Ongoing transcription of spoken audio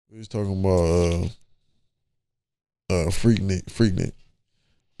We was talking about Freaknik.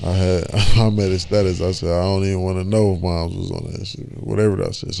 I made a status. I said I don't even want to know if moms was on that shit. Whatever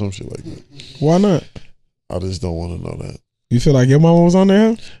that shit, some shit like that. Why not? I just don't want to know that. You feel like your mama was on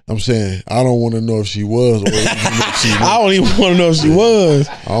there? I'm saying I don't want to know if she was. Or if she I don't even want to know if she was.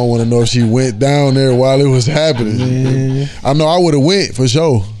 I don't want to know if she went down there while it was happening. Man. I know I would have went for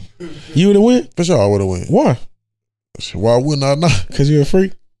sure. You would have went? For sure I would have went. Why? Why wouldn't I not? Because you're a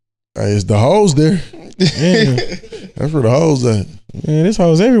freak? Hey, it's the hoes there. Yeah. That's where the hoes at. Man, this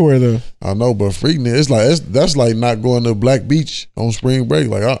hoes everywhere though. I know, but Freaknik, it's like that's like not going to Black Beach on spring break.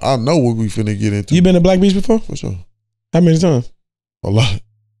 Like I know what we finna get into. You been to Black Beach before? For sure. How many times? A lot.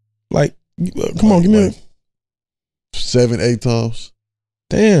 Like, come on, give me 7, 8 times.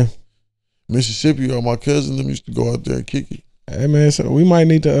 Damn. Mississippi, all my cousins them used to go out there and kick it. Hey man, so we might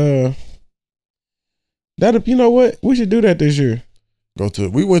need to you know what? We should do that this year.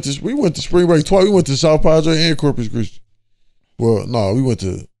 We went to spring break twice. We went to South Padre and Corpus Christi. Well, no, we went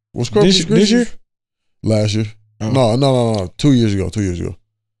to Corpus Christi this year? Last year. Oh. No. 2 years ago.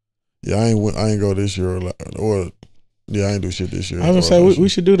 Yeah, I ain't go this year or yeah, I ain't do shit this year. I was gonna say we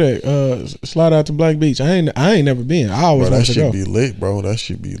should do that. Slide out to Black Beach. I ain't never been. I always want to go. That should be lit, bro. That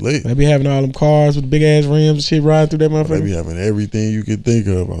should be lit. They be having all them cars with big ass rims and shit riding through that motherfucker. They be having everything you can think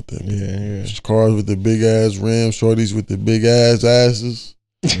of out there. Yeah. Just cars with the big ass rims, shorties with the big ass asses.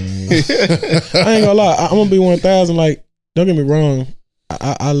 I ain't gonna lie. I'm gonna be 1,000. Like, don't get me wrong.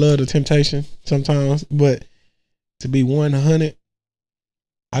 I love the temptation sometimes, but to be 100,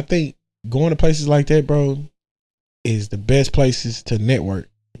 I think going to places like that, bro, is the best places to network.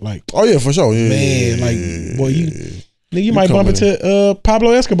 Like, oh yeah, for sure. Yeah, man, yeah, like, yeah, boy, you might bump into Pablo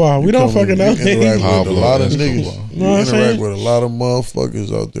Escobar. We don't fucking know. You interact with a lot of niggas. You know what I'm saying? With a lot of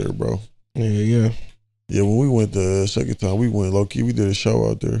motherfuckers out there, bro. Yeah. Yeah, when we went the second time, we went low key. We did a show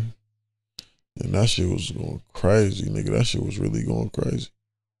out there, and that shit was going crazy, nigga. That shit was really going crazy.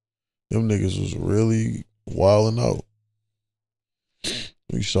 Them niggas was really wilding out.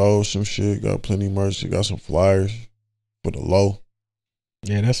 We sold some shit, got plenty of merch, got some flyers for the low.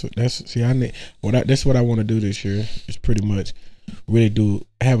 Yeah, that's what I want to do this year. Is pretty much really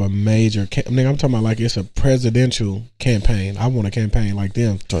have a major. Nigga, I'm talking about like it's a presidential campaign. I want a campaign like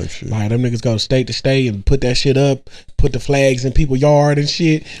them. Type shit. Like them niggas go state to state and put that shit up, put the flags in people's yard and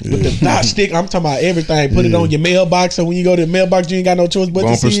shit. Yeah. With the dot stick. I'm talking about everything. Put it on your mailbox, so when you go to the mailbox, you ain't got no choice but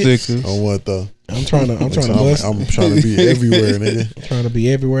to see it. On what though? I'm trying to bust. I'm trying to be everywhere, nigga. I'm trying to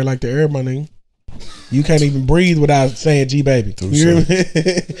be everywhere like the air, my nigga. You can't even breathe without saying GBaby. You hear me?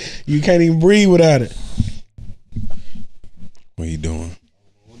 You can't even breathe without it. What you doing?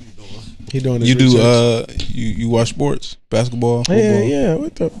 He doing you do you watch sports, basketball, football? Yeah.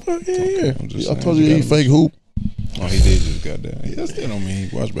 What the fuck? Yeah. I told you he fake hoop. Oh, he did just got that. Yeah, still don't mean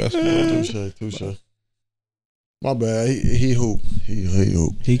he watch basketball. Touche. My bad. He hoop. He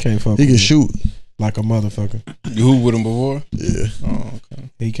hoop. He can't fuck. He can shoot like a motherfucker. You hoop with him before? Yeah. Oh, okay.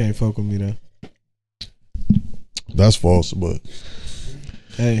 He can't fuck with me though. That's false, but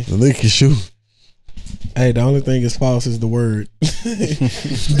hey, the nigga can shoot. Hey, the only thing is false is the word. That's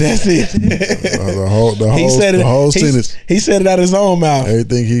it. The whole sentence. He said it out of his own mouth.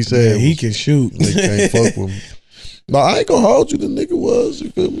 Everything he said. He can shoot. Nigga can't fuck with him. No, I ain't gonna hold you. The nigga was. You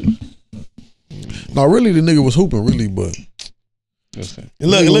feel me? No, really, the nigga was hooping, really, but.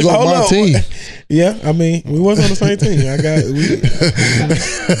 Look, on my team. Yeah, I mean, we was on the same team.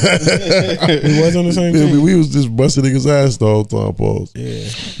 We was on the same team. We was just busting niggas' ass the whole time, pause.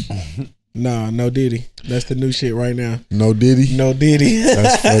 Yeah. Nah, no Diddy. That's the new shit right now. No Diddy? No Diddy.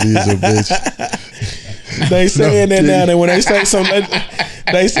 That's funny as a bitch. They saying that now, and when they say something,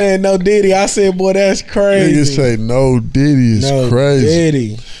 they saying no Diddy. I said, boy, that's crazy. Niggas say no Diddy is crazy.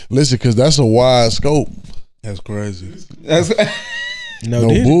 Diddy. Listen, because that's a wide scope. That's crazy. No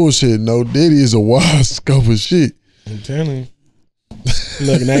Diddy. Bullshit. No Diddy is a wide scope of shit. I'm telling you.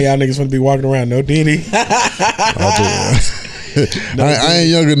 Look, now y'all niggas want to be walking around. No Diddy. I ain't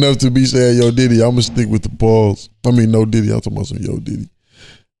young enough to be saying yo Diddy. I'm gonna stick with the pause. I mean no Diddy. I'm talking about some yo Diddy.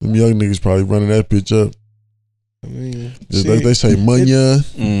 Them young niggas probably running that bitch up. I mean, just like they say Munya.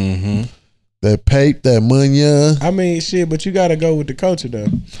 Mm-hmm. That pape, that Munya. I mean, shit, but you gotta go with the culture though.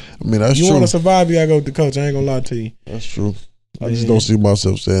 I mean, that's true. You want to survive, you gotta go with the culture. I ain't gonna lie to you. That's true. I just don't see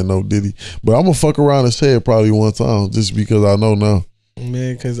myself saying no Diddy. But I'm gonna fuck around and say it probably one time just because I know now.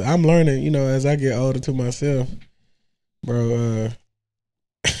 Man, because I'm learning, you know, as I get older to myself, bro.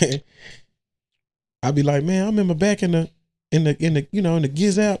 I be like, man, I remember back in the you know in the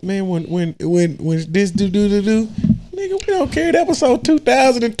Giz out, man, when this do. Nigga, we don't care. That was so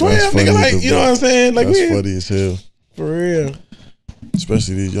 2012, nigga. Like, you know what I'm saying? Like, that's funny as hell. For real.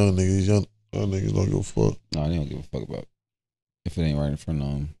 Especially these young niggas. These young niggas don't give a fuck. Nah, they don't give a fuck about it. If it ain't right in front of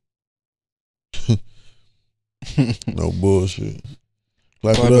them. No bullshit.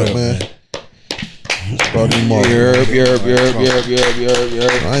 Clap it up, man. Start them off.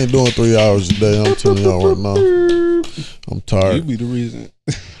 I ain't doing 3 hours a day. I'm telling y'all right now. I'm tired. You be the reason.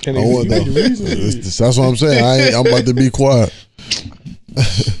 I want that. That's what I'm saying. I'm about to be quiet.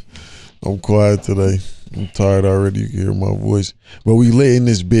 I'm quiet today. I'm tired already. You can hear my voice. But we lit in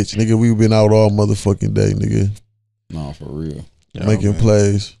this bitch, nigga. We been out all motherfucking day, nigga. Nah, for real. Making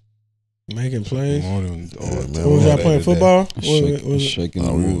plays. Making plays. Man, What was y'all playing football? Shaking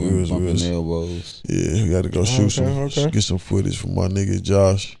and moving, bumping elbows. Yeah, we got to go shoot get some footage from my nigga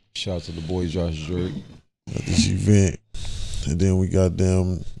Josh. Shout out to the boy Josh Drake. At this event. And then we got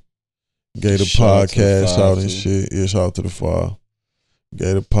them gave the podcast out and shit. Yeah, shout out to the file.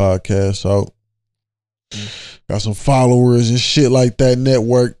 Gave the podcast out. Got some followers and shit like that.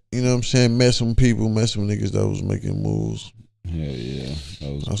 Network, you know what I'm saying? Met some people, met some niggas that was making moves. Yeah.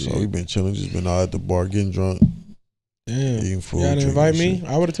 That's all we been chilling. Just been out at the bar getting drunk. Damn. Eating food. Y'all didn't invite me?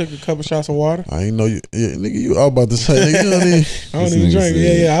 I would have took a couple shots of water. I ain't know you. Yeah, nigga, you all about to say, nigga, you know what I mean? I don't even drink.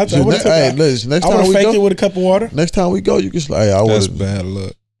 Yeah. I would have next time we faked go, it with a cup of water. Next time we go, you can say, hey, That's bad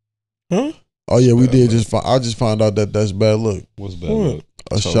luck. Huh? Oh, yeah, we did. I just found out that's bad luck. What's bad luck?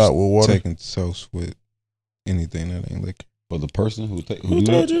 A shot with water. Taking toast with anything that ain't liquor. For the person who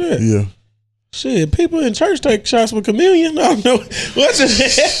told you that? Yeah. Shit, people in church take shots with communion. I don't know. What the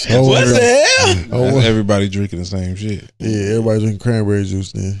hell? What the hell? Everybody drinking the same shit. Yeah, everybody drinking cranberry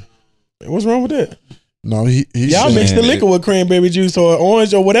juice then. What's wrong with that? No, y'all mix the liquor with cranberry juice or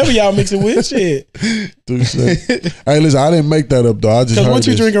orange or whatever y'all mix it with. Shit. Hey, listen, I didn't make that up though. I just heard what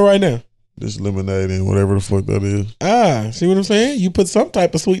you drinking right now? This lemonade and whatever the fuck that is. See what I'm saying? You put some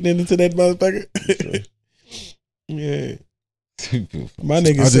type of sweetening into that motherfucker. Yeah. My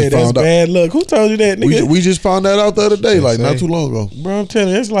nigga said that's bad luck. Who told you that, nigga? We just found that out the other day, like not too long ago. Bro, I'm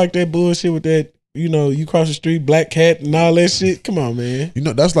telling you, it's like that bullshit with that, you cross the street, black cat and all that shit. Come on, man.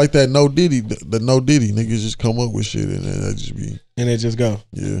 That's like that no Diddy, the no Diddy. Niggas just come up with shit and then that just be. And it just go.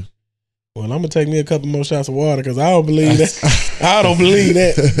 Yeah. Well, I'm going to take me a couple more shots of water because I don't believe that. I don't believe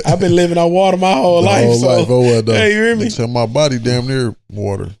that. I've been living on water my whole life. Hey, you hear me? So my body damn near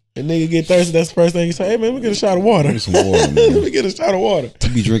water. And nigga get thirsty, that's the first thing you say, hey man, let me get a shot of water. Give me some water, man. Let me get a shot of water. You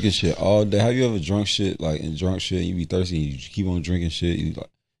be drinking shit all day. Have you ever drunk shit, you be thirsty and you keep on drinking shit, ain't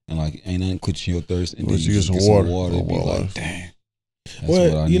nothing quenching your thirst, and then you get just get some water and be like, damn. That's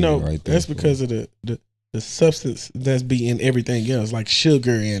what I need right there. That's because of the substance that's be in everything else, like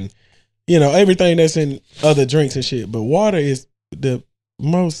sugar and, everything that's in other drinks and shit. But water is the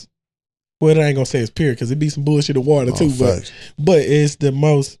most, well, I ain't gonna say it's pure because it be some bullshit of water too, but it's the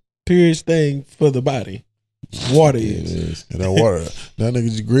most purest thing for the body. Water is. And that water, that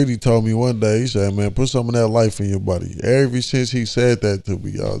nigga Gritty told me one day, he said, man, put some of that life in your body. Ever since he said that to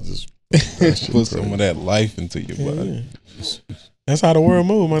me, I was just put some of that life into your body. That's how the world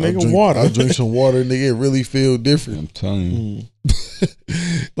move, my nigga. Water. I drink some water, nigga, it really feel different. I'm telling you.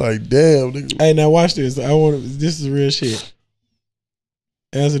 Like, damn, nigga. Hey, now watch this. This is real shit.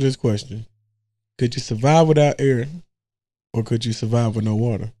 Answer this question. Could you survive without air or could you survive with no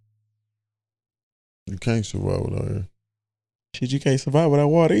water? You can't survive without air. Shit, you can't survive without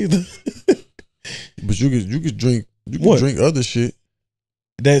water either. But you could drink drink other shit.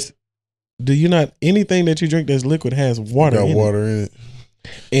 Anything that you drink that's liquid has water in it. Got water in it.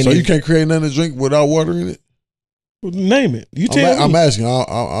 And so you can't create nothing to drink without water in it? Name it. You tell me. I'm asking.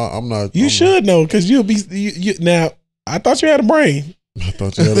 I'm not. You should know because you'll be. Now, I thought you had a brain. I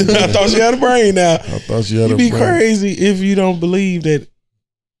thought you had a brain. I thought you had a brain now. I thought you had a brain. You'd be crazy if you don't believe that.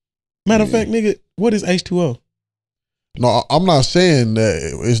 Matter of fact, nigga, what is H2O? No, I'm not saying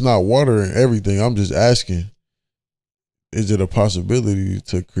that it's not water and everything. I'm just asking, is it a possibility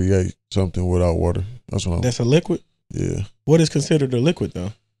to create something without water? That's a liquid? Yeah. What is considered a liquid,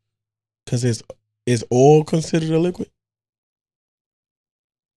 though? Because is oil considered a liquid?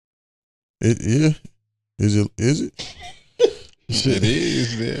 Yeah. Is it? Shit. It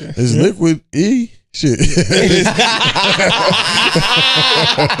is there. It's liquid Shit.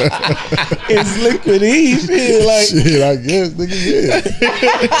 It's liquid shit. Like shit, I guess, nigga, yeah.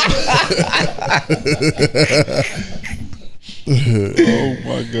 Oh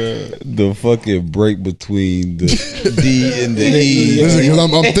my god. The fucking break between the D and the E. Listen, because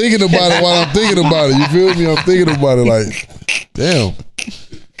I'm thinking about it while I'm thinking about it. You feel me? I'm thinking about it like, damn.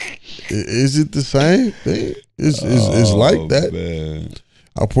 Is it the same thing? It's like that. Man.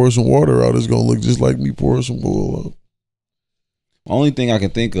 I pour some water out, it's gonna look just like me pouring some oil out. Only thing I can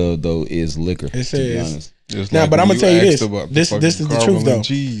think of though is liquor. It says Just Now, like but when I'm gonna tell you asked this. about the This fucking is the caramel truth and though.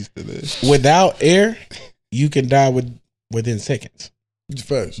 cheese today. Without air, you can die within seconds.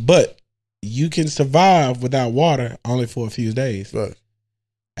 Facts. But you can survive without water only for a few days. Facts.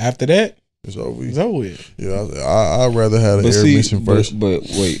 After that, It's over. it's over with. Yeah, I'd rather have the air missing first. But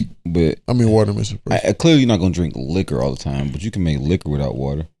wait, I mean, water missing first. clearly you're not gonna drink liquor all the time, but you can make liquor without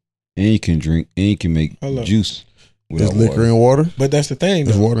water, and you can drink, and you can make juice without Is liquor water. and water? But that's the thing,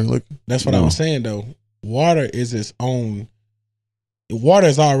 Is though. water and liquor? That's what I was saying, though. Water is its own. Water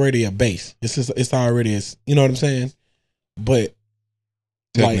is already a base. It's already you know what I'm saying. But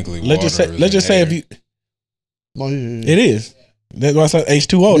Technically, like, let's just say if you, Oh, yeah. it is. That's why I said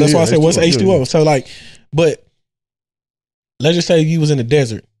H2O. That's why I said what's H2O. Yeah. So like, but let's just say you was in the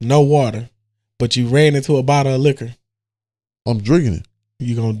desert, no water, but you ran into a bottle of liquor. I'm drinking it.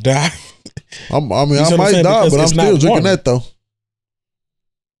 You gonna die. I You see might what I'm saying? die, Because but I'm it's still not drinking water. that though.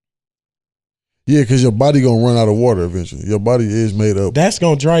 Yeah, because your body gonna run out of water eventually. Your body is made up. That's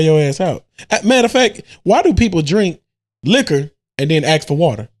gonna dry your ass out. Matter of fact, why do people drink liquor and then ask for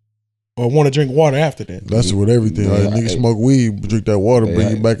water, or want to drink water after that? That's with everything. Yeah, Like, niggas smoke weed, drink that water,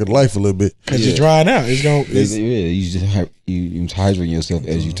 bring you back to life a little bit. Because you're drying out. It's gonna. You just you hydrate yourself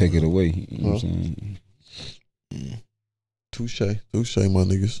as you take it away. You know what I'm saying? Touche, my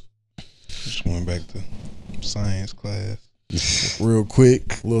niggas. Just went back to science class. Real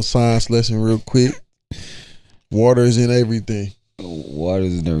quick, little science lesson, real quick. Water is in everything.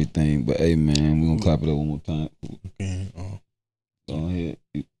 Waters and everything, but hey man, we gonna clap it up one more time. Okay. Go ahead.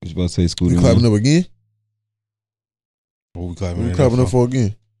 What you about to say, Scooter? We clapping up again? What we clapping? We clapping up for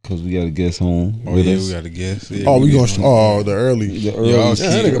again? Because we got a guest home. Oh with yeah, us. we got a guest. Yeah, Oh, we gonna did one. the early. The early, Y'all Yeah,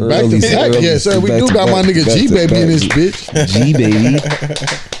 that nigga early- back to back. early- Yes, sir. We back do to got my back, nigga back to GBaby in back. this bitch.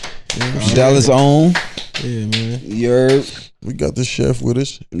 GBaby. Dallas on. Yeah, man. You're We got the chef with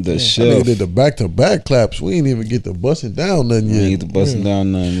us. the That chef. nigga did the back to back claps. We ain't even get the busting down nothing We ain't yet. get the busting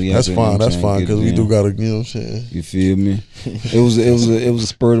down nothing. We That's out there, fine. you know That's what I'm fine saying, because get we it do in. gotta. You know what I'm saying? You feel me? It was a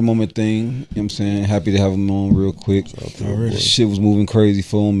spur of the moment thing. You know what I'm saying? Happy to have him on real quick. Already. Shit was moving crazy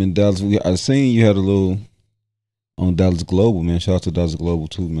for him in Dallas. I seen you had a little on Dallas Global, man. Shout out to Dallas Global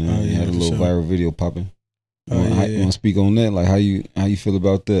too, man. Oh, You yeah, had a for little sure. viral video popping. You Oh, want yeah, to speak on that? Like how you feel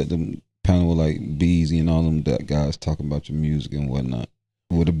about that? The panel with like Beezy and all them that guys talking about your music and whatnot.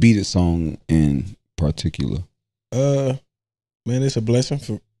 With a Beat It song in particular. Man, it's a blessing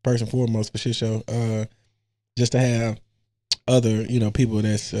for first and foremost for shit show. Just to have other, people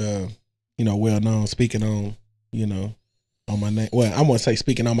that's well known speaking on, on my name. Well, I won't say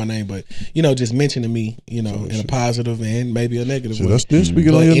speaking on my name, but just mentioning me, in a positive and maybe a negative Shit, way. that's still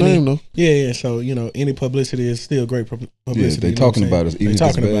speaking But on your name though. Yeah. So any publicity is still great publicity. Yeah, they you know talking what I'm about us. saying? Even They if it's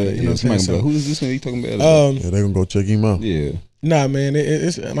talking about bad. it. You know Yeah, what I'm somebody saying? gonna be like, who is this nigga you talking about? Yeah, they gonna go check him out. Yeah. Nah, man,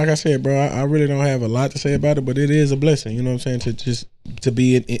 it's like I said, bro. I really don't have a lot to say about it, but it is a blessing. You know what I'm saying? To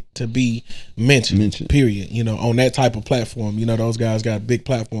be mentioned. Period. On that type of platform. Those guys got big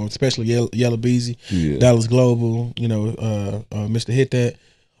platforms, especially Yellow Beezy, Dallas Global. Mr. Hit That,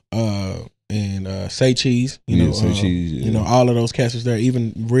 and Say Cheese. Say Cheese. All of those cats was there.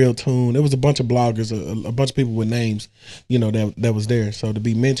 Even Real Tune. There was a bunch of bloggers, a bunch of people with names. That was there. So to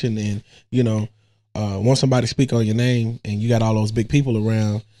be mentioned and once somebody speak on your name and you got all those big people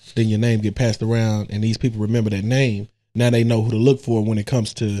around, then your name get passed around and these people remember that name. Now they know who to look for when it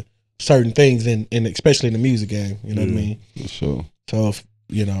comes to certain things and especially in the music game. You know what I mean? For sure. So if,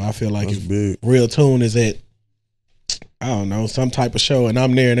 I feel like That's if big. Real Tune is at, I don't know, some type of show and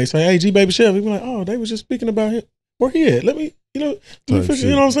I'm there and they say, hey, GBaby Chef, we be like, oh, they was just speaking about him. Where he at? Let me figure, you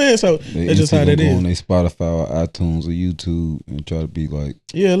know what I'm saying? So that's just how that go is. on their Spotify or iTunes or YouTube and try to be like,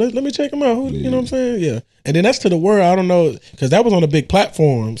 yeah, let me check him out. Who, you know what I'm saying? Yeah. And then that's to the world. I don't know, because that was on a big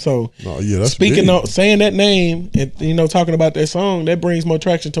platform. So That's speaking big. on saying that name and talking about that song, that brings more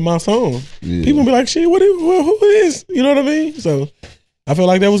traction to my song. yeah. People be like, shit, who is? You know what I mean? So I feel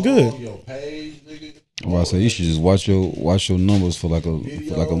like that was good. Well, I say you should just watch your numbers for like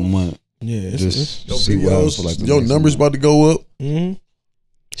a month. Yeah, Just Your see what happens for like videos, the your next numbers month. about to go up. mm-hmm.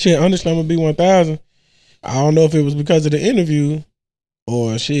 Shit, honestly, I'm gonna be 1,000. I don't know if it was because of the interview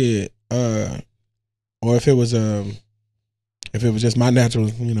or shit, or if it was just my natural,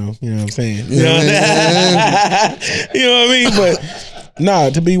 you know what I'm saying? Yeah. You know what I mean? But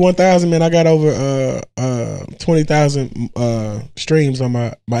nah, to be 1,000, man, I got over 20,000 streams on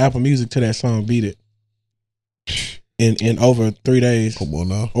my Apple Music to that song "Beat It" in over 3 days, Come on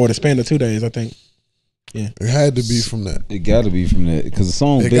now. or the span of 2 days, I think. It had to be from that. It got to be from that because the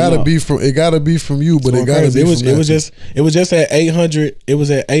song. It gotta be from you, but it gotta Crazy. be from that. It was just at 800. It was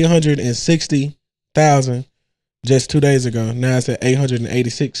at 860,000 just 2 days ago. Now it's at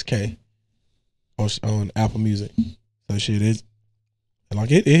 886K on Apple Music. So shit, it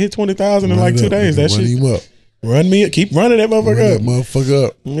hit 20,000 in like 2 days. That run shit. Him up. Run me, keep running that motherfucker Run up. that motherfucker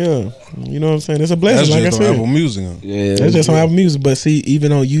up. Yeah, you know what I'm saying. It's a blessing. That's like I just on said, Apple Music. Huh? Yeah, that's just on Apple Music. But see,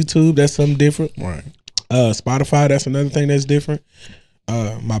 even on YouTube, that's something different. Right. Spotify, that's another thing that's different.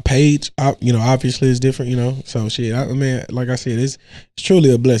 My page, obviously is different. So shit. I mean, like I said, it's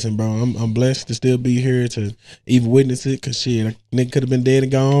truly a blessing, bro. I'm blessed to still be here to even witness it. Cause shit, a nigga could have been dead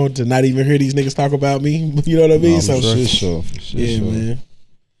and gone to not even hear these niggas talk about me. You know what I mean? No, So for sure. yeah, man.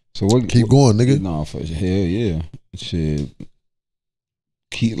 So what? Keep going, nigga. Nah, for hell yeah. Shit.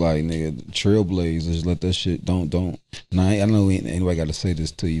 Keep like nigga trailblaze. Just let that shit don't. Nah, I know ain't anybody got to say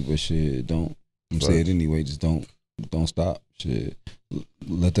this to you, but shit, don't. I'm saying it anyway. Just don't stop. Shit,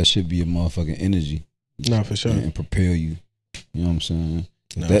 let that shit be your motherfucking energy. Nah, for sure. And propel you. You know what I'm saying?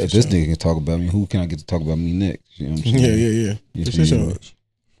 Nah, if this nigga can talk about me, who can I get to talk about me next? You know what I'm saying? Yeah. You For feel sure. me?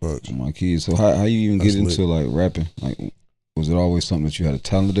 Fuck. My kids. So how you even That's get into lit. like rapping? Like, was it always something that you had a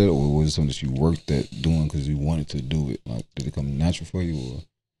talent at, or was it something that you worked at doing because you wanted to do it? Like, did it come natural for you?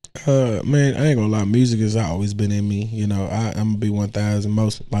 Or? Man, I ain't gonna lie. Music has always been in me. I'm gonna be 1,000.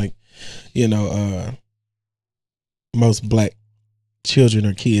 Most most black children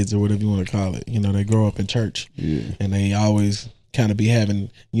or kids or whatever you want to call it. They grow up in church, and they always kind of be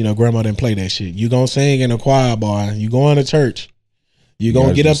having, grandma didn't play that shit. You gonna sing in a choir, boy. You going to church. You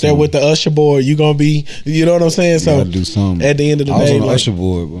gonna get up there with the usher board. You gonna be, you know what I'm saying? So do something. At the end of the I was day, on the usher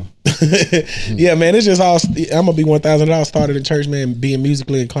board, bro. yeah, man, it's just all. I'm gonna be 1,000. It all started in church, man. Being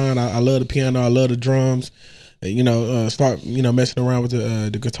musically inclined, I love the piano. I love the drums. Start messing around with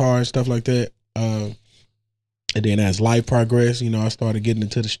the guitar and stuff like that. And then as life progressed, I started getting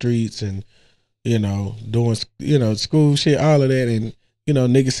into the streets and doing school shit, all of that, and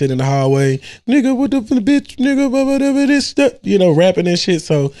niggas sit in the hallway, nigga, what the bitch, nigga, whatever this stuff, rapping and shit.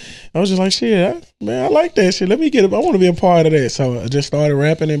 So I was just like, shit, I like that shit. Let me get it. I want to be a part of that. So I just started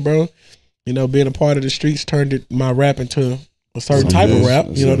rapping, and bro, being a part of the streets turned my rap into a certain type of rap.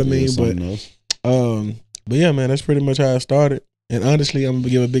 You know what I mean? But yeah, man, that's pretty much how I started. And honestly, I'm gonna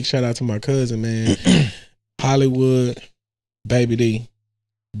give a big shout out to my cousin, man, Hollywood, Baby D,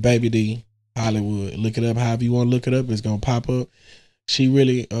 Hollywood. Look it up however you want to look it up. It's gonna pop up. She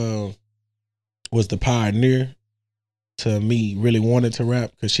really was the pioneer to me really wanting to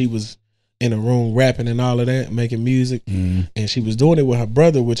rap, because she was in a room rapping and all of that, making music, and she was doing it with her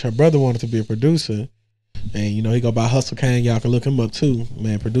brother, which her brother wanted to be a producer. And he go by Hustle Kane. Y'all can look him up too,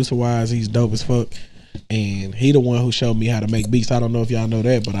 man. Producer wise, he's dope as fuck. And he the one who showed me how to make beats. I don't know if y'all know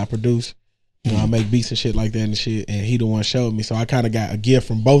that, but I produce. I make beats and shit like that and shit. And he the one showed me. So I kind of got a gift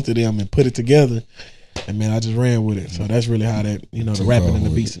from both of them and put it together. And man, I just ran with it. So that's really how that, the rapping and the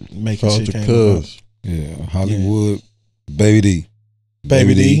beats making shit came about. Yeah, Hollywood, Baby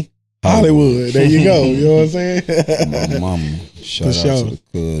D, Hollywood. There you go. You know what I'm saying? My mama. Shout out to the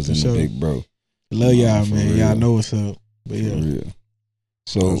cuz and the big bro. Love y'all, man. Real. Y'all know what's up. But yeah. For real.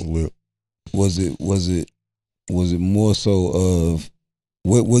 So was it more so of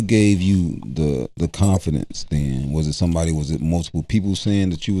what gave you the confidence then? Was it multiple people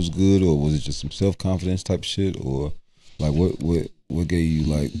saying that you was good, or was it just some self-confidence type of shit, or like what gave you,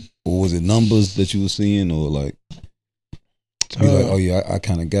 like, or was it numbers that you were seeing, or like to be like, oh yeah, I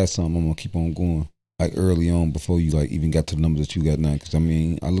kind of got something, I'm gonna keep on going, like early on before you like even got to the numbers that you got now? Because I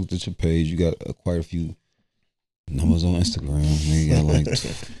mean, I looked at your page, you got quite a few numbers on Instagram. You got like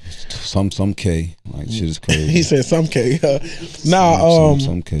some K, like shit is crazy. He said some K.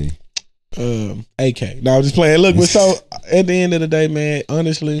 Some K. AK. No, I'm just playing. Look, but so at the end of the day, man,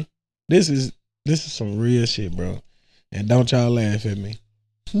 honestly, this is some real shit, bro. And don't y'all laugh at me.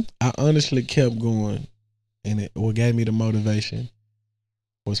 I honestly kept going, and what gave me the motivation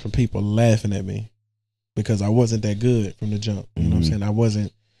was for people laughing at me, because I wasn't that good from the jump. You know what I'm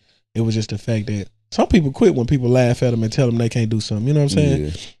saying? It was just the fact that some people quit when people laugh at them and tell them they can't do something. You know what I'm saying?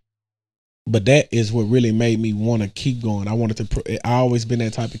 Yeah. But that is what really made me want to keep going. I wanted to. I always been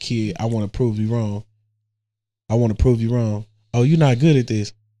that type of kid. I want to prove you wrong. Oh, you're not good at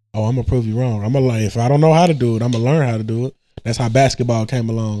this. Oh, I'm gonna prove you wrong. I'm gonna learn. If I don't know how to do it, I'm gonna learn how to do it. That's how basketball came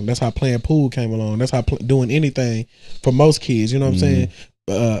along. That's how playing pool came along. That's how doing anything for most kids. You know what I'm saying?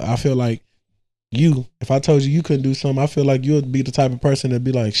 I feel like if I told you couldn't do something, I feel like you would be the type of person that'd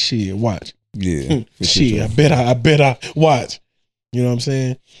be like, shit, watch. Yeah. Shit, I bet I watch. You know what I'm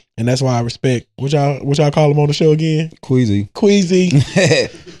saying? And that's why I respect what y'all call him on the show again? Queasy.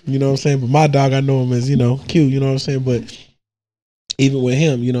 You know what I'm saying? But my dog, I know him as, Q, you know what I'm saying? But even with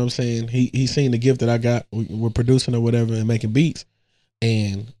him, you know what I'm saying, he seen the gift that I got. We're producing or whatever and making beats.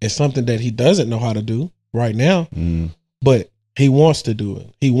 And it's something that he doesn't know how to do right now. But he wants to do it.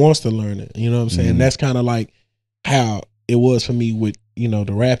 He wants to learn it. You know what I'm saying? Mhm. That's kind of like how it was for me with, you know,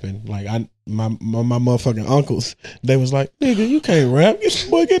 the rapping. Like my motherfucking uncles, they was like, nigga, you can't rap.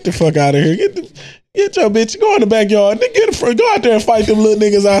 Get the fuck out of here. Get your bitch. Go in the backyard. Nigga, go out there and fight them little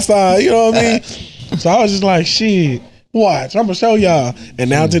niggas outside. You know what I mean? So I was just like, shit. Watch, I'm gonna show y'all. And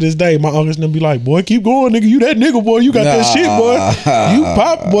now to this day, my uncles gonna be like, boy, keep going, nigga. You that nigga, boy. You got that shit, boy. You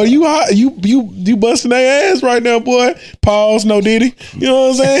pop, boy. You hot. You busting their ass right now, boy. Pause, no Diddy. You know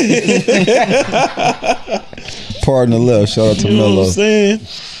what I'm saying? Pardon the left. Shout out to You know Mello. what I'm saying?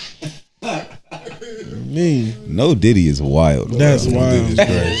 Me. No Diddy is wild. That's bro. wild. It's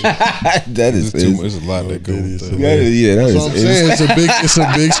crazy. That is It's a lot that Diddy goes is with that is- yeah, that That's is. what I'm saying. It's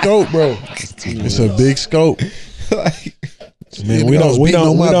a big scope, bro. It's a big scope. Man, Nigga, we I was don't beating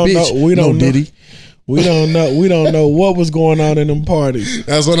on my bitch. know. We don't know. Diddy. We don't know what was going on in them parties.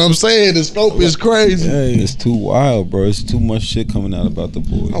 That's what I'm saying. The scope is crazy. Hey, It's too wild, bro. It's too much shit coming out about the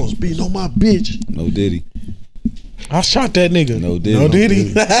boy. I was beating on my bitch. No Diddy. I shot that nigga. No Diddy. No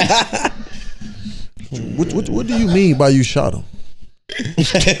Diddy. What do you mean by you shot him?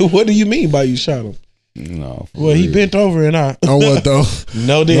 What do you mean by you shot him? No. for Well, he real. bent over and I. On what though?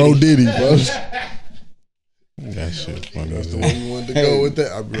 No Diddy. No Diddy, bro. that shit. Funny That's as the hell. one you wanted to go with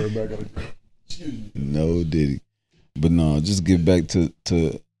that. I'll be right back. No Diddy. But no, just get back to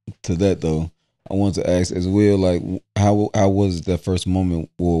that though. I wanted to ask as well, like how was that first moment?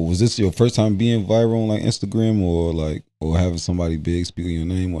 Or was this your first time being viral on like Instagram or having somebody big speaking your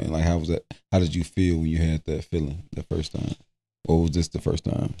name? Or like how was that? How did you feel when you had that feeling the first time? Or was this the first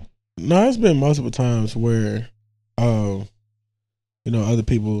time? No, it's been multiple times where, you know, other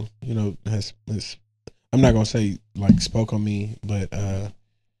people, you know, has I'm not gonna say like spoke on me, but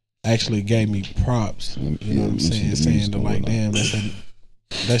actually gave me props. You know what I'm saying? Saying to like, damn,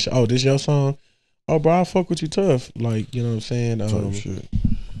 that's oh, this your song? Oh, bro, I fuck with you tough. Like, you know what I'm saying? Type shit.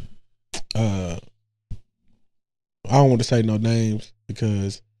 I don't want to say no names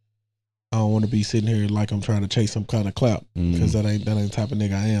because I don't want to be sitting here like I'm trying to chase some kind of clout because that ain't the type of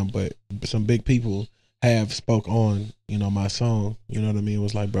nigga I am. But some big people have spoke on, you know, my song. You know what I mean? It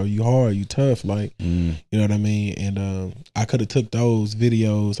was like, bro, you hard, you tough, like, you know what I mean? And I could have took those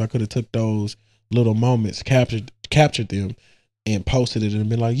videos, I could have took those little moments, captured them, and posted it and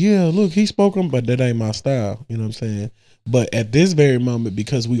been like, yeah, look, he spoke on, but that ain't my style. You know what I'm saying? But at this very moment,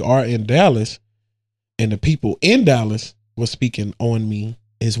 because we are in Dallas, and the people in Dallas was speaking on me,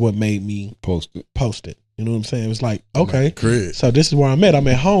 is what made me Post it. You know what I'm saying? It was like, okay, Crib. so this is where I'm at. I'm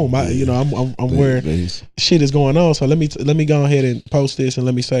at home. You know, I'm where shit is going on. So let me go ahead and post this and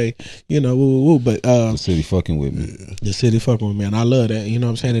let me say, you know, woo woo woo. But The city fucking with me. the city fucking with me, and I love that. You know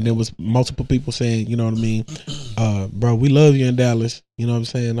what I'm saying? And there was multiple people saying, you know what I mean, bro, we love you in Dallas. You know what I'm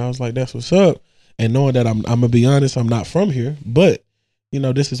saying? I was like, that's what's up. And knowing that I'm gonna be honest, I'm not from here, but you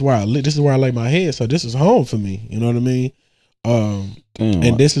know, this is where I live. This is where I lay my head. So this is home for me. You know what I mean? Damn,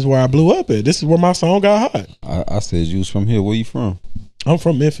 And this is where I blew up at. This is where my song got hot. I said you was from here. Where you from? I'm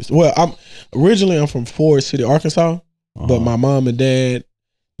from Memphis. Well, I'm from Forest City, Arkansas. But my mom and dad,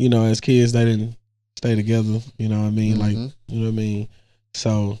 you know, as kids, they didn't stay together. You know what I mean? Like, you know what I mean?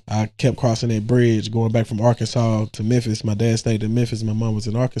 So I kept crossing that bridge, going back from Arkansas to Memphis. My dad stayed in Memphis. My mom was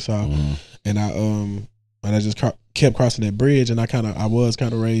in Arkansas, and I just kept crossing that bridge. And I was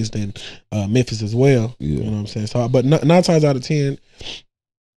kind of raised in Memphis as well. Yeah. You know what I'm saying? So, but 9 times out of 10,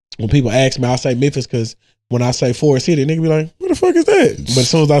 when people ask me, I say Memphis because when I say Forest City, nigga be like, "Where the fuck is that?" But as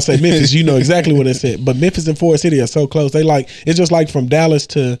soon as I say Memphis, you know exactly what it's at. But Memphis and Forest City are so close. They like it's just like from Dallas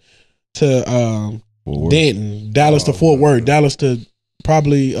to Denton, Dallas to Fort Worth, Dallas to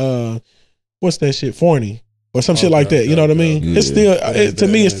probably what's that shit, Forney or some shit like that. You know what I mean? Yeah. It's still to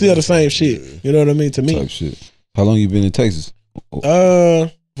me, it's still the same shit. You know what I mean? To me, Type shit. How long you been in Texas?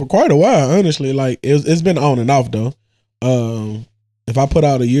 for quite a while, honestly. Like it's been on and off though. If I put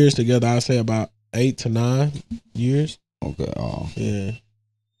all the years together, I'd say about 8 to 9 years. Okay. Yeah.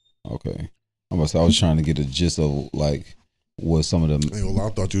 Okay. I was trying to get a gist of like what some of them. Ain't gonna lie, I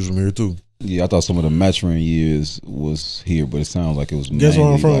thought you was from here too. Yeah, I thought some of the maturing years was here, but it sounds like it was. Guess where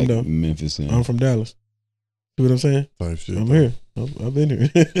I'm mainly, from, like, though? Memphis. And I'm from Dallas. See what I'm saying? Type shit. I'm here. I've been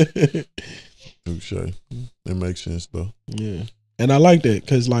here. Touche. It makes sense though. Yeah. And I like that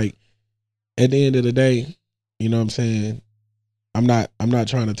because like at the end of the day, you know what I'm saying? I'm not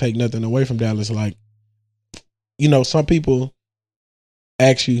trying to take nothing away from Dallas. Like, you know, some people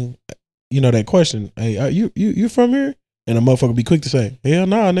ask you, you know, that question, hey, are you from here? And a motherfucker be quick to say, hell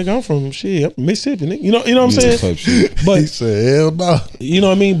nah, nigga, I'm from I'm from Mississippi, nigga. You know what I'm saying? Type shit. But He said, hell no. you know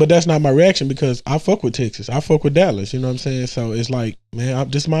what I mean? But that's not my reaction because I fuck with Texas. I fuck with Dallas. You know what I'm saying? So it's like,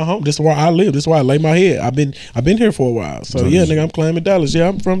 man, this is my home. This is where I live. This is where I lay my head. I've been here for a while. So yeah, nigga, I'm claiming Dallas. Yeah,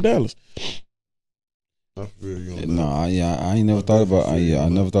 I'm from Dallas. I feel you on that. No, I ain't never thought about. I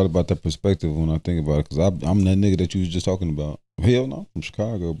never thought about that perspective when I think about it, because I'm that nigga that you was just talking about. Hell no, from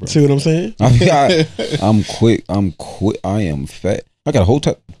Chicago, bro. See what I'm saying? I'm quick. I am fat. I got a whole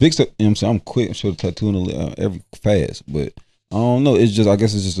big stuff. You know what I'm saying? I'm quick. I'm sure the tattoo in every fast, but I don't know. It's just, I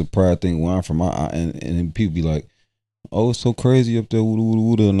guess it's just a pride thing where I'm from. And then people be like, oh, it's so crazy up there,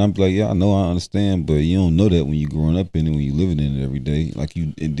 and I'm like, yeah, I know, I understand, but you don't know that when you growing up in it, when you living in it every day, like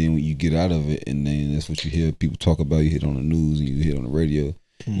you, and then when you get out of it, and then that's what you hear people talk about. You hear it on the news and you hear it on the radio.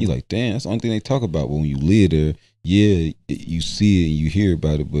 You like, damn, that's the only thing they talk about. But when you live there, yeah, you see it and you hear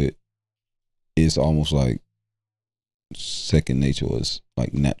about it, but it's almost like second nature, or it's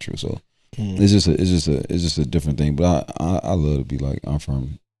like natural. So it's just a different thing. But I love to be like, I'm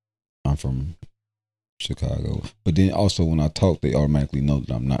from Chicago, but then also when I talk, they automatically know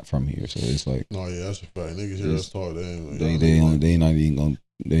that I'm not from here. So it's like, oh yeah, that's a fact. Niggas hear us talk, they not even gonna.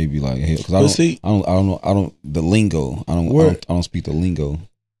 They be like, hey, because I don't the lingo. I don't speak the lingo.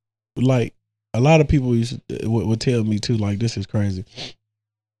 Like a lot of people would tell me too, like, this is crazy.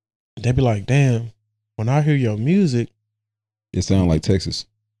 They be like, damn, when I hear your music, it sounds like Texas.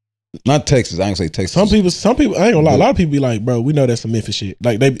 Not Texas. I ain't say Texas. Some people. I ain't gonna lie. A lot of people be like, bro, we know that's some Memphis shit.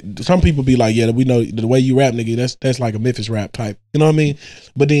 Like some people be like, yeah, we know the way you rap, nigga. That's like a Memphis rap type. You know what I mean?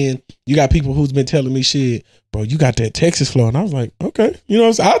 But then you got people who's been telling me, shit, bro, you got that Texas flow, and I was like, okay, you know what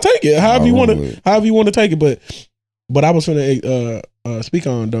I'm saying? I'll take it. However you want to take it. But I was gonna speak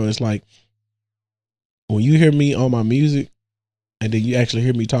on, though. It's like when you hear me on my music, and then you actually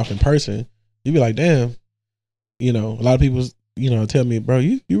hear me talk in person, you be like, damn. You know, a lot of people, tell me, bro,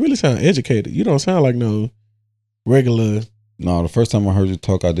 you really sound educated. You don't sound like no regular. No, the first time I heard you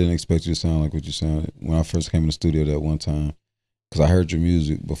talk, I didn't expect you to sound like what you sounded when I first came in the studio that one time, because I heard your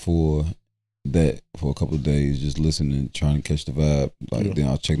music before that for a couple of days, just listening, trying to catch the vibe. Like then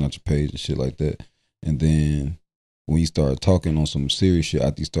I was checking out your page and shit like that, and then when you started talking on some serious shit,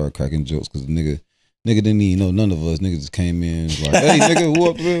 after you started cracking jokes, because the nigga didn't even know none of us. Niggas just came in like, hey, nigga, who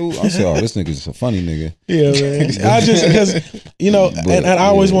up there? I said, oh, this nigga's just a funny nigga. Yeah, man. I just, because, and I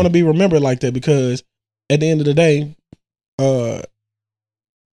always want to be remembered like that, because at the end of the day,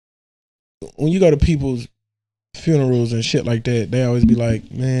 when you go to people's funerals and shit like that, they always be like,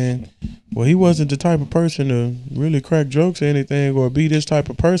 man, well, he wasn't the type of person to really crack jokes or anything, or be this type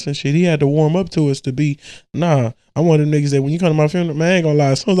of person. Shit, he had to warm up to us to be, nah. I'm one of them niggas that when you come to my funeral, man, I ain't gonna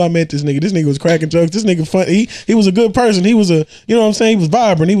lie, as soon as I met this nigga was cracking jokes. This nigga funny. He was a good person. He was you know what I'm saying? He was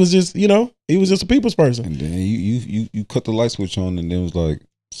vibrant. He was just, he was just a people's person. And then you cut the light switch on, and then it was like,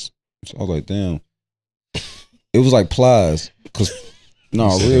 I was like, damn. It was like Plies, cause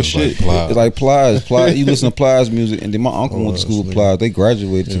no, real shit. It's like Plies. You listen to Plies music, and then my uncle went to school with Plies. They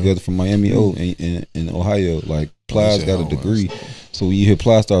graduated together from Miami in Ohio. Like Plies got a degree. So when you hear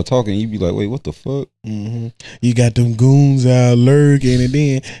Plies start talking, you be like, wait, what the fuck? Mm-hmm. You got them goons out lurking, and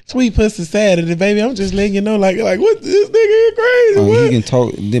then sweet pussy Saturday, baby. I'm just letting you know, like what, this nigga crazy. What? He can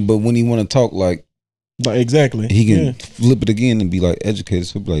talk, but when he want to talk, like exactly, he can flip it again and be like educated.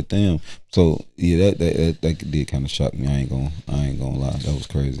 So be like, damn. So yeah, that did kind of shock me. I ain't gonna lie. That was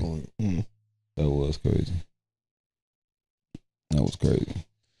crazy. That was crazy.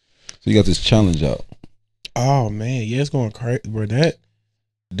 So you got this challenge out. Oh man, yeah, it's going crazy, bro. That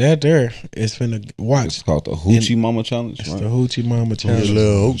there is finna watch. It's called the Hoochie Mama Challenge. It's right? the Hoochie Mama Challenge.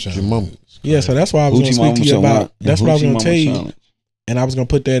 Hoochie Mama. Yeah, so that's why I was gonna speak to you about. That's what I was gonna tell you, and I was gonna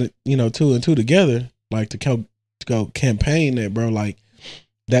put that, two and two together, like to go campaign that, bro. Like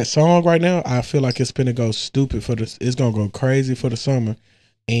that song right now, I feel like it's finna go stupid for this. It's gonna go crazy for the summer,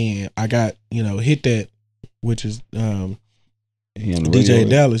 and I got hit that, which is DJ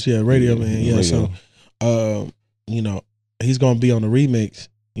Dallas, radio man, yeah. So. He's gonna be on the remix,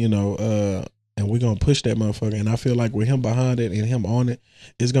 and we're gonna push that motherfucker. And I feel like with him behind it and him on it,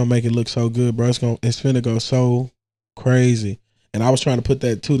 it's gonna make it look so good, bro. It's finna go so crazy. And I was trying to put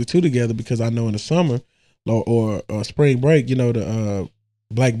that 2 to 2 together, because I know in the summer or spring break, the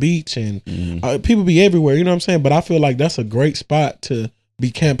Black Beach and people be everywhere, you know what I'm saying? But I feel like that's a great spot to be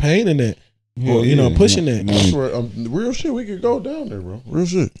campaigning that. Or, pushing that. That's right. Real shit, we could go down there, bro. Real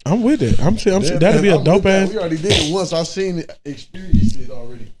shit. I'm with it. I'm that'd be a dope ass. We already did it once. I've seen it, experienced it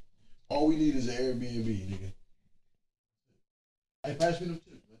already. All we need is an Airbnb, nigga. Hey, pass me them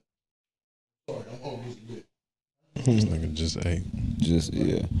chips, man. Sorry, I'm hungry just a bit. This nigga just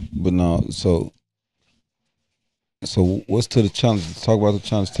ate. But no, so So what's to the challenge? Talk about the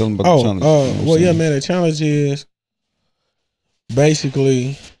challenge. Tell them about the challenge. Well, yeah, man. The challenge is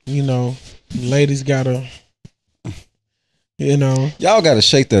basically, ladies gotta, y'all gotta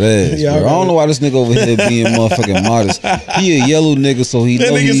shake that ass. Y'all Bro. I don't know why this nigga over here being motherfucking modest. He a yellow nigga, so he that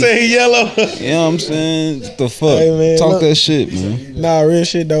know nigga say he yellow. You know what I'm saying? What the fuck? Hey, man, Talk look. that shit, man. Nah, real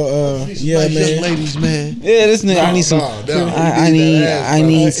shit though. Yeah, man. ladies, man. Yeah, this nigga. I need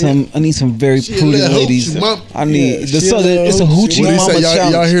some. I need some very pretty ladies. I need it's a hoochie mama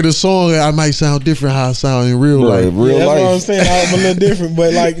challenge. Y'all hear the song? I might sound different how I sound in real life. Real that's life. what I'm saying. I'm a little different,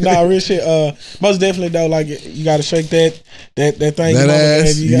 but like, nah, real shit. Most definitely though, like you gotta shake that thing. That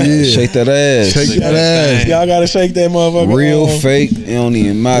ass, Shake that ass. Shake that ass. Y'all gotta shake that motherfucker. Real, fake, it don't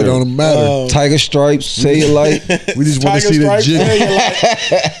even matter. It don't matter. Tiger stripes, say it like. We just want to see the jiggle.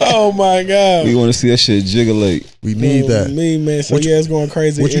 Oh my god. We want to see that shit jiggleate. We need that. Me, man. So it's going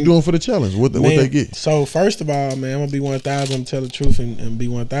crazy. What you doing for the challenge? What they get? So first of all, man, I'm gonna be 1,000. I'm tell the truth and be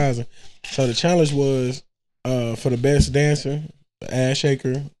 1,000. So the challenge was for the best dancer, the ass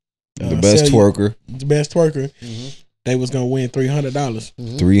shaker, the best twerker. The best twerker. Mm-hmm. They was gonna win $300.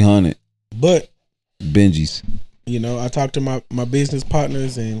 Mm-hmm. 300. But Benjis. I talked to my business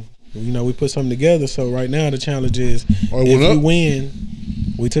partners and we put something together. So right now the challenge is if we win,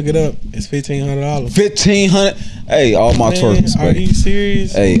 we took it up. It's $1,500. $1,500. Hey, all my twerkers. Are you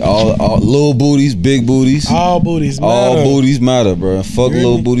serious? Hey, all little booties, big booties. All booties matter. All booties matter, bro. Fuck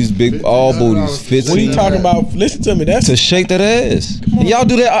little booties, big all booties. 15. What are you talking about? Listen to me. That's to shake that ass. And y'all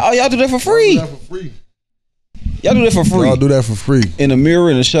do that. Y'all do that for free. Y'all do that for free. Y'all do that for free. In the mirror,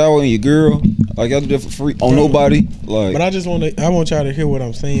 in the shower, and your girl. Like y'all do that for free. On nobody. Like. But I want y'all to hear what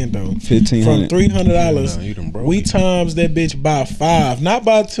I'm saying though. $1,500. From $300, we times that bitch by 5, not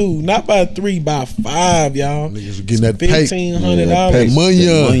by 2, not by 3, by 5, y'all. Niggas are getting that $1,500.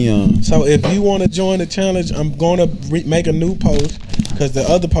 Money. So if you want to join the challenge, I'm gonna make a new post because the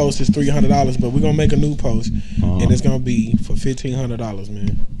other post is $300, but we're gonna make a new post and it's gonna be for $1,500,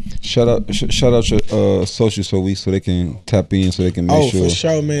 man. Shout out your social so they can tap in so they can make sure. Oh, for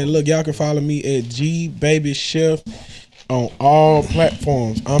sure, man. Look, y'all can follow me at GBaby Chef on all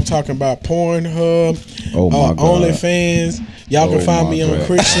platforms. I'm talking about Pornhub, OnlyFans. Y'all can find me on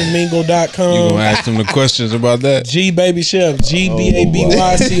ChristianMingle.com. You gonna ask them the questions about that? GBaby Chef,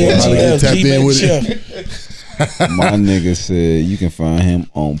 GBabyChef, GBaby Chef. My nigga said you can find him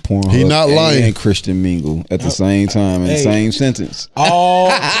on Pornhub. He not lying. And Christian Mingle at the same time in the same sentence.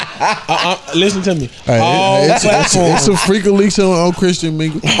 Listen to me. It's some freaker leaks on Christian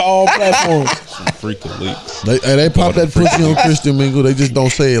Mingle. All platforms. Some freaker leaks. They pop that pussy on Christian Mingle. They just don't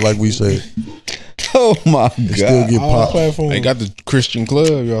say it like we say it. Oh my god! They still get popped. Platforms. They got the Christian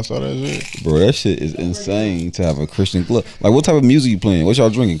club. Y'all saw that shit, bro. That shit is insane to have a Christian club. Like, what type of music you playing? What y'all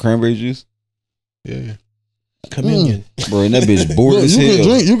drinking? Cranberry juice? Yeah. Communion. Bro, and that bitch bored as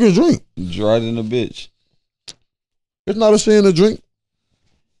hell. You can drink. Dry than a bitch. It's not a sin to drink.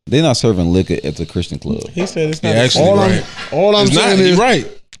 They're not serving liquor at the Christian club. He said it's not. Actually, right. All I'm saying is right.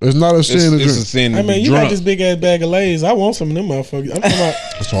 It's not a sin to drink. It's a sin to be you drunk. got this big ass bag of Lay's. I want some of them motherfuckers. I'm talking about.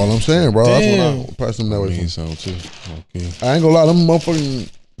 That's all I'm saying, bro. Damn. That's what I pass them that way. So too. Okay. I ain't gonna lie, them motherfucking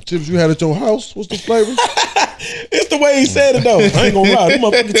chips you had at your house. What's the flavor? It's the way he said it though. I ain't gonna lie. Them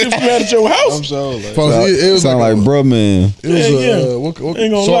motherfucking chips you had at your house. I'm so like, it was sound like bruh man. It was I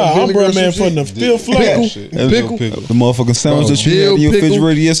ain't gonna lie. I'm bruh man putting the still flavor. Pickle. The motherfucking sandwich that you had in your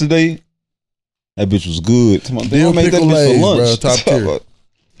refrigerator yesterday. That bitch was good. Dill make that pickle bitch Lays, for lunch. bro. Top tier.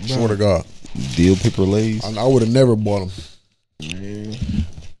 Swear to God. Dill pickle Lays. I would have never bought them.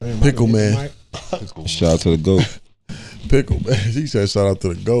 Pickle man. Shout out to the goat. Pickle man. He said shout out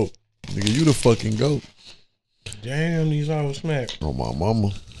to the goat. Nigga, you the fucking goat. Damn, these all smack. Oh my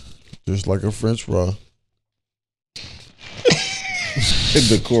mama. Just like a French fry.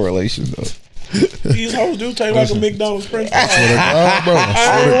 The correlation though. These hoes do taste like a McDonald's French fry. Swear to God, bro.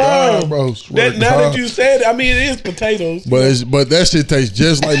 Swear to God, bro. Swear to Now God. that you said it, I mean, it is potatoes. But that shit tastes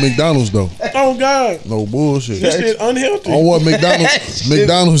just like McDonald's though. Oh God, No bullshit. this shit unhealthy. On what McDonald's?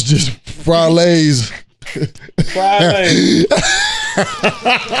 McDonald's just fry Lays. Fried Lay's.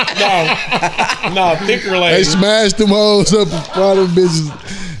 No, thicker They Lay's. smashed them hoes up and fry them bitches.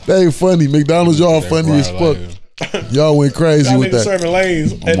 They ain't funny. McDonald's, y'all funny as fuck. Y'all went crazy Y'all with niggas that. serving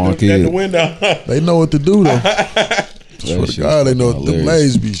Lay's at the window. They know what to do though. Swear to God, they know them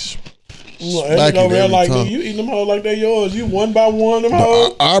Lays be Look, over there like, you eating them hoes like they yours. You one by one them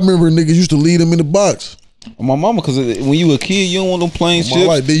hoes. I remember niggas used to leave them in the box. My mama, because when you a kid, you don't want them plain chips.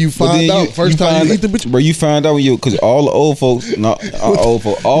 Like, then you find out first time you eat the bitch. Bro, you find out when you, because all the old folks, not old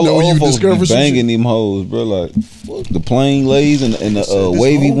folks, all the old folks be banging them hoes, bro. Like, fuck The plain lays and the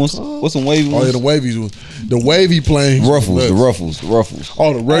wavy ones. What's some wavy ones? Oh yeah, the wavy ones. The wavy plain ruffles. The ruffles.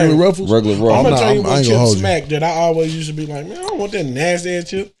 Oh, the regular ruffles. Regular ruffles. I'm gonna tell you I what ain't chip gonna hold smack that I always used to be like, man, I don't want that nasty ass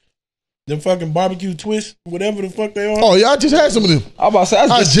chip. Them fucking barbecue twists, whatever the fuck they are. Oh yeah, I just had some of them. I'm about to say,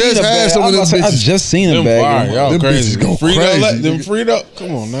 I just seen a Them bag. fire, y'all Them crazy. bitches go crazy. Them Frito.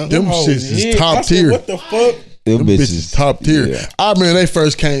 Come on now. Them shits is top tier. What the fuck? Them bitches top tier. Yeah. I remember they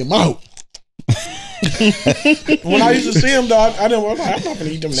first came out. When I used to see them, though, I didn't. I'm like, I'm not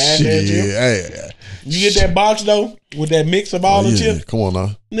gonna eat them nasty ass chips. Hey. You get that box though with that mix of all the chips. Come on now,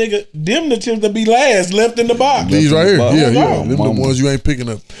 nigga. Them the chips that be last left in the box. these right here. Yeah. Wow. Them the ones you ain't picking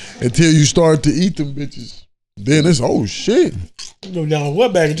up until you start to eat them bitches. Then it's shit. Go down.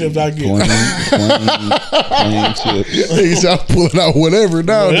 What bag of chips I get? Plain chips. Niggas out pulling out whatever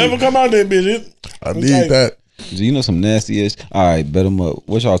now. Whatever come out that bitch. I need that. Do you know some nasty ass? All right, bet them up.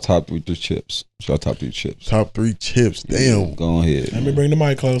 What's y'all top 3 chips? What's y'all top 3 chips? Top 3 chips. Damn. Go ahead. Let me bring the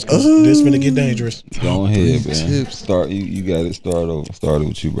mic close because this finna get dangerous. Go ahead, man. Chips. Start. You got it. Start over. Started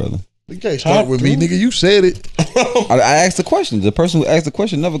with you, brother. You can't start with me, nigga. You said it. I asked the question. The person who asked the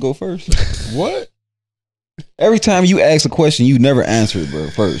question never go first. What? Every time you ask a question, you never answer it, bro.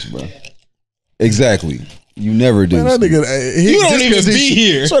 First, bro. Exactly. You never do. Man, that nigga, You don't even be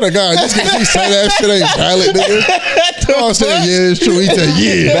here. Swear to God, just because he say that shit ain't valid, nigga. I'm saying, yeah, it's true. He said,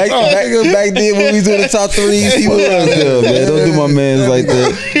 yeah. Back then when we was doing the top 3s, he was there, man. Don't do my mans like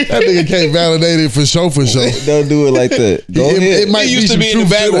that. That nigga can't validate it for sure. Don't do it like that. Go ahead. It might He used to be in the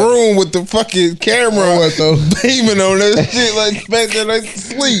back room with the fucking camera beaming on that shit like back there like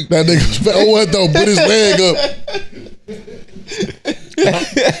sleep. That nigga, what though? Put his leg up.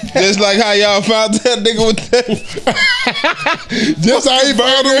 Just like how y'all found that nigga with that. Just how he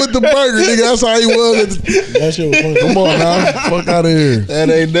found him with the burger, nigga. That's how he was. That shit was funny. Come on now, fuck out of here. That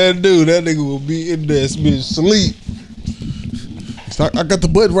ain't nothing new. That nigga will be in that bitch sleep So I got the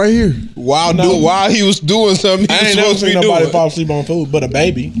button right here. while he was doing something he I was ain't never supposed to seen be nobody doing. fall asleep on food but a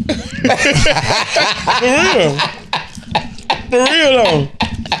baby. For real. For real though.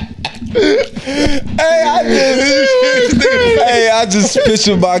 I just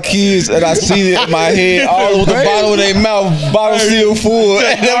picture my kids and I see it in my head all with the bottom of their mouth, bottle still full,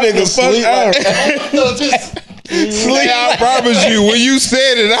 and that nigga sleep. Sleep. I promise you, when you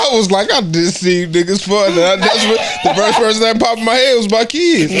said it, I was like, I just see niggas fun. That's what the first person that popped in my head was my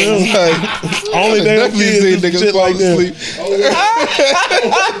kids. I was like, Only I damn definitely kids seen do niggas shit fall like that. asleep.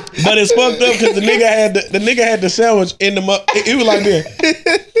 But it's fucked up because the nigga had the sandwich in the mug. He was like this.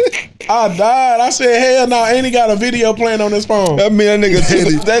 I died. I said, hell no, ain't he got a video playing on his phone? I mean, that nigga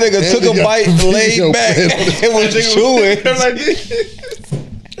took a bite, laid back, and was chewing.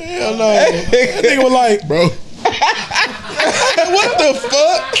 Hell no. That nigga was like, Bro, what the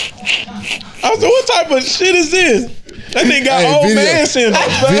fuck? I said, what type of shit is this? That nigga got old man syndrome.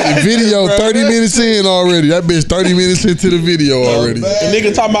 video 30 minutes in already. That bitch 30 minutes into the video already. The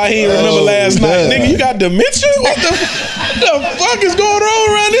nigga talking about he ain't remember last night. Nigga, you got dementia? What the fuck is going on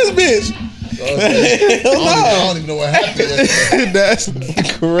around this bitch? Hell no. I don't even know what happened. That's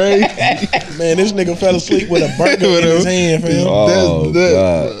crazy. Man, this nigga fell asleep with a burger in his hand, fam. Oh,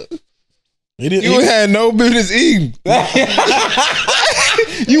 God. You had no business eating.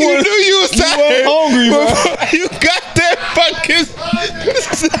 You knew you was tired. hungry, bro. You got that fucking.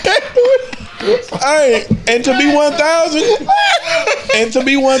 Hey, and to be 1,000,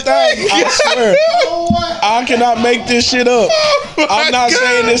 I swear, I cannot make this shit up. I'm not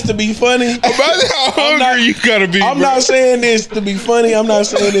saying this to be funny. About how hungry you gotta be. I'm bro. not saying this to be funny. I'm not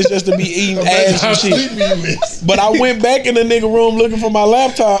saying this just to be eating ass and shit. But I went back in the nigga room looking for my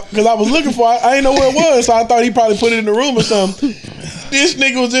laptop because I was looking for it. I didn't know where it was, so I thought he probably put it in the room or something. This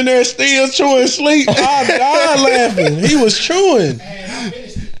nigga was in there still chewing sleep. I died laughing. He was chewing.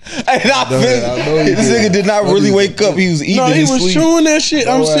 This nigga did not really wake up. He was eating No, he his was sleep. chewing that shit.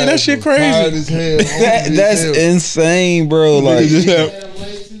 I'm saying that shit crazy. Tired as hell. That's insane, bro. Like,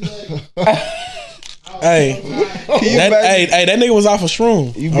 Hey, that nigga was off a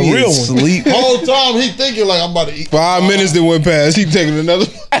shroom. you A be real one. asleep. Whole time he thinking like I'm about to eat. 5 minutes that went past. He taking another.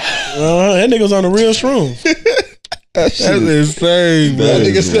 That nigga was on a real shroom. That's insane, That man.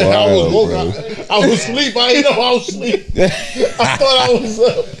 nigga said I was wild, woke. I was asleep. I didn't know I was asleep. I thought I was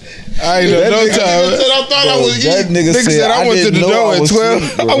up. I ain't know no Nigga said time. I thought I was That eating. nigga Nigga said I went to the didn't know door I at was 12.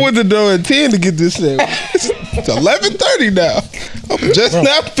 asleep, bro. I went to the door at 10 to get this sandwich. It's 11:30 now. I'm just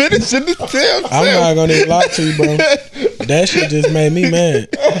now finishing this damn I'm not gonna even lie to you, bro. That shit just made me mad.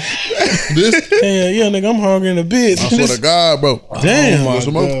 This, Yeah, nigga, I'm hungry in a bitch. I swear to God, bro. Damn. Want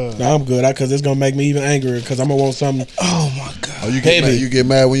some more? Nah, I'm good. Cause it's gonna make me even angrier. Cause I'm gonna want something. Oh my god. Oh, you get Heavy. mad. You get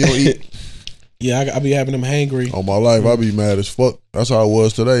mad when you don't eat. Yeah, I be having them hangry. On my life, I be mad as fuck. That's how I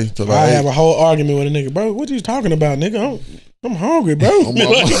was today. Till I I have a whole argument with a nigga, bro. What you talking about, nigga? I'm hungry, bro.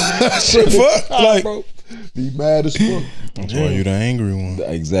 Shit, fuck. Like, bro, be mad as fuck. That's why you the angry one.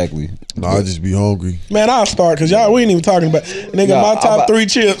 Exactly. Nah, I just be hungry. man, I'll start because y'all we ain't even talking about nigga. Nah, My top 3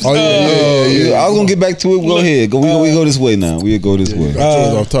 chips. Oh, yeah. I was gonna get back to it. Go ahead. We go this way now. We go this way. Got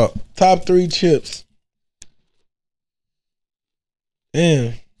yours off top. Top 3 chips.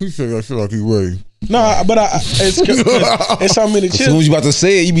 Damn. I feel like he ready. No, but it's so many As chips. soon as you about to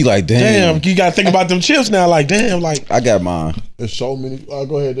say it, you be like, damn. Damn, you gotta think about them chips now. Like, damn, like I got mine. There's so many.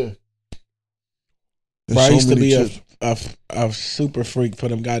 Go ahead then. There's bro, I so used to many be chips. a super freak for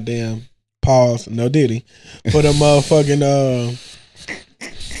them goddamn pause. No Diddy. For them motherfucking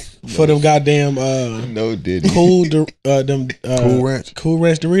for them goddamn No Diddy. Cool Cool Ranch. Cool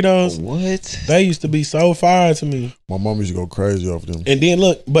Ranch Doritos. What? They used to be so fire to me. My mom used to go crazy off them. And then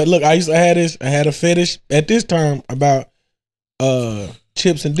look, I used to have this. I had a fetish at this time about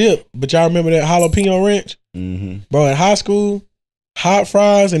chips and dip. But y'all remember that jalapeno ranch, bro? In high school, hot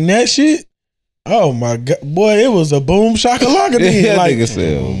fries and that shit. Oh my god, boy, it was a boom shakalaka then. Yeah, like nigga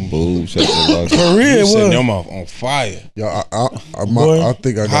said boom shakalaka. for real, You it setting was. them off on fire. Yeah, Boy. I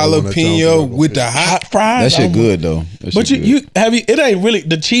think I got one that Jalapeno sounds with the good. hot. Fries. That shit oh, good though. That But shit you good. have you? It ain't really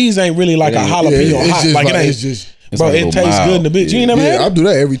the cheese ain't really like It a ain't- jalapeno it's hot. just Like it ain't. it's just. It's Bro, like a it little tastes mild. good in the bitch. You ain't never had Yeah, I it? do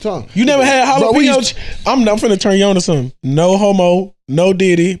that every time. You never had Bro, we jalapeno? used- I'm finna turn you on to something. No homo, no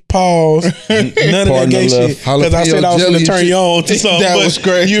Diddy, pause, none of that Partner gay left. shit. Because I said I was Jalapeno finna turn jelly you on to something. That but was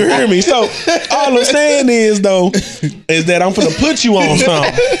crazy. You hear me? So all I'm saying is though, is that I'm finna put you on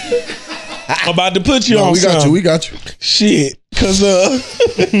something. I'm about to put you No, on we got something. you. We got you. Shit. Cause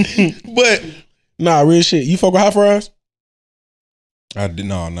but nah, real shit. You fuck with hot fries? I did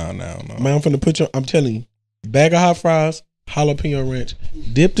no. Man, I'm finna put you. I'm telling you, bag of hot fries, jalapeno ranch,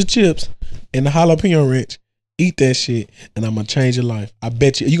 dip the chips in the jalapeno ranch, eat that shit, and I'm gonna change your life. I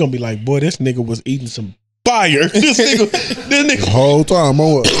bet you gonna be like, boy, this nigga was eating some fire. this The nigga. whole time.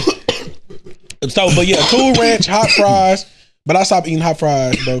 I'm what? So, but yeah, Cool Ranch, hot fries. But I stopped eating hot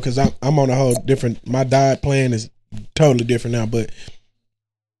fries, bro, because I'm on a whole different. My diet plan is totally different now. But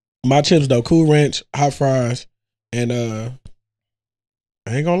my chips though, Cool Ranch, hot fries, and I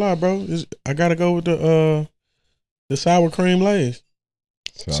ain't gonna lie, bro. I gotta go with the sour cream Lay's.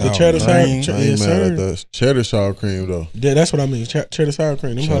 The cheddar sour cream. cream. I ain't Yes, mad sir. at that. Cheddar sour cream though. Yeah, that's what I mean. Cheddar sour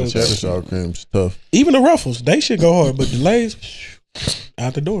cream. Them hoes- Cheddar sour cream's tough. Even the Ruffles, they should go hard, but the Lay's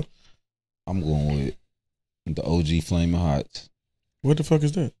out the door. I'm going with the OG Flaming Hots. What the fuck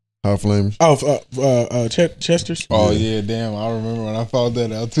is that? Hot flames. Oh, Chester's. Oh yeah, damn! I remember when I found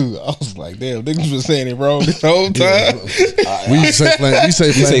that out too. I was like, damn, niggas was saying it wrong this whole time. We used to say flame. We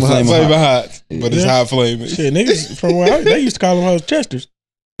say say flame. flame. Flavor hot, but it's Yeah. hot flaming. Shit, niggas from where they used to call them hoes Chester's.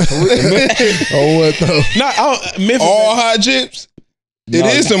 Oh what though? Not Memphis. All hot chips. It No.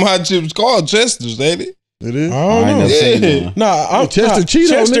 is some hot chips called Chester's, ain't it? It is. I I don't ain't know. never seen Yeah. one. Nah, Chester Cheeto,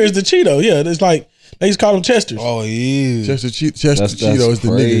 Chester nigga. is the Cheeto. Yeah, it's like they used to call them Chesters. Oh yeah. Chester Cheeto That's is the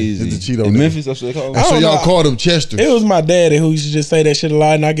nigga. crazy. Is the Cheeto In nigga. Memphis, that's what they call I it. So don't y'all know. call them Chester. It was my daddy who used to just say that shit a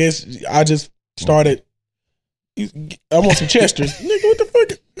lot, and I guess I just started. I want some Chesters, nigga. What the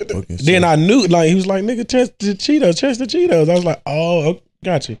fuck? Then I knew, like he was like, nigga, Chester Cheetos. I was like, oh,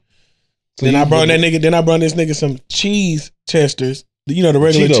 got you. So Then you I brought really- that nigga. Then I brought this nigga some cheese Chesters. You know the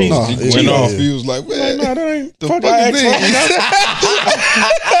regular Cheetos. cheese. Nah, He yeah, went yeah, off. yeah. He was like, Like, man, nah, that ain't the fuck. fuck I is asked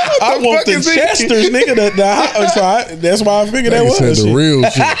I this? want the fuck is he? Chesters, nigga. That's why I figured that Nigga said was the shit. real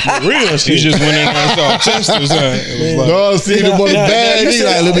shit. Real You shit. just went in there and saw Chester's. It was like, No, see the mother Now, bag. you He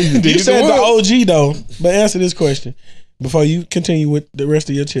said- like, let me. You Did said the the what? OG though, but answer this question before you continue with the rest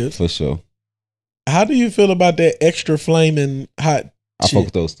of your chips. For sure. How do you feel about that extra flaming hot I chip? fuck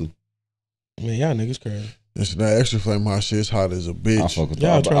with those two. Man, y'all niggas crazy. It's that extra flame hot shit. It's hot as a I bitch. fuck with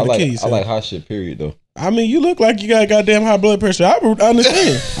Y'all those. trying to kill I yourself. like hot shit, period, though. I mean, you look like you got goddamn high blood pressure. I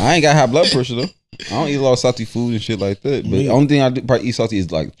understand. I ain't got high blood pressure, though. I don't eat a lot of salty food and shit like that. But Me. the only thing I do probably eat salty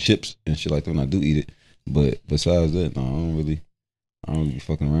is like chips and shit like that when I do eat it. But besides that, no, I don't really be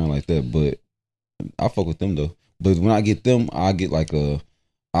fucking around like that. But I fuck with them, though. But when I get them, I get like a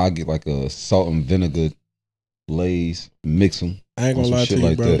salt and vinegar Lay's, mix them. I ain't gonna some lie shit to you,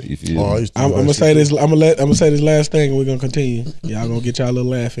 like bro. that. You feel Oh, I me? used to I'm do that gonna shit say too. this. I'm gonna say this last thing, and we're gonna continue. Y'all gonna get y'all a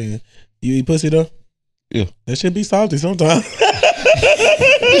little laugh in. You eat pussy though? Yeah. That shit be salty sometimes.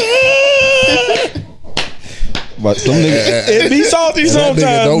 But some niggas, It be salty That nigga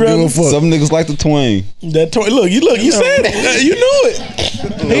sometimes, don't bro. give a fuck. some niggas like the twang. Look, you said it. You knew it.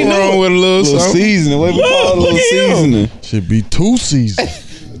 He nothing knew wrong it. with a little Little something. seasoning. What we Look, call it? A look little at him. seasoning. Should be 2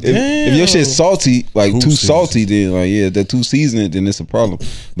 seasons. If your shit's salty, like too salty, then like yeah, that too seasoned, then it's a problem.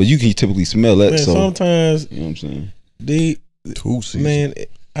 But you can typically smell that. Man, so sometimes you know what I'm saying. Too seasoned. Man,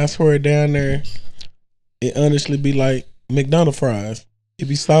 I swear down there, it honestly be like McDonald's fries. It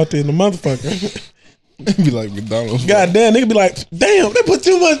be salty in the motherfucker. It be like McDonald's. Goddamn, nigga be like, damn, they put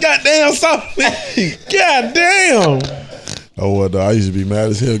too much goddamn salt. Goddamn. Oh, well, I used to be mad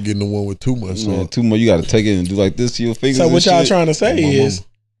as hell getting the one with too much salt. Man, too much. You got to take it and do like this to your fingers. So what y'all shit. trying to say is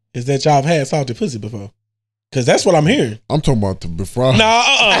that y'all have had salty pussy before? Cause that's what I'm hearing. I'm talking about the befriend. Nah,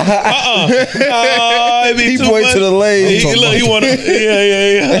 He points to the lane. Look, he wanna,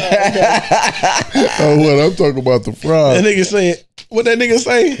 yeah. Oh, what? I'm talking about the fries. That nigga said, what that nigga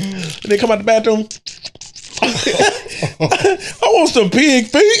say? They come out the bathroom. I want some pig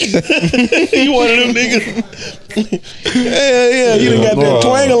feet. You one of them niggas? Yeah. You done got that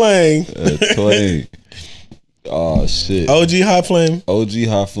twangalang. Twang. Oh shit. OG hot flame. OG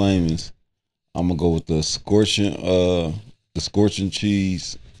hot flamings. I'm gonna go with the scorching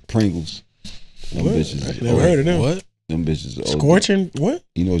cheese Pringles. Them What? bitches. I never heard of them. What? Them bitches. OG. Scorching what?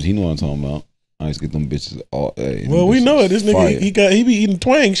 You know what I'm talking about. I used to get them bitches all day. Well, we know it. This nigga he be eating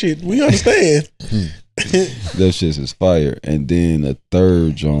twang shit. We understand. That shit is fire. And then the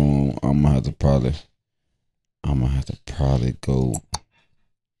third John, I'm gonna have to probably go.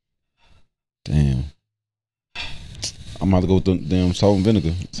 Damn. I'm gonna have to go with the damn salt and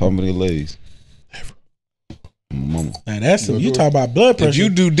vinegar Lays. Mama. Now that's some. You talk about blood pressure. If you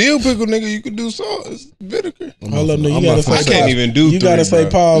do dill pickle, nigga, you could do salt. It's vinegar. Hold up, no, you gotta say. I can't even do. You gotta say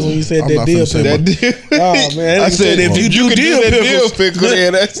pause when you said that dill pickle. That deal. Oh man, I said if you do dill pickle,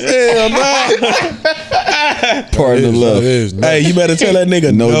 yeah, that's hell no. Pardon the love. Hey, you better tell that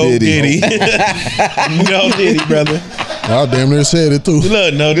nigga no Diddy. No Diddy, brother. I damn near said it too.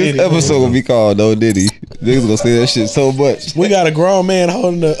 Look, no Diddy. This episode will be called No Diddy. Niggas gonna say that shit so much. We got a grown man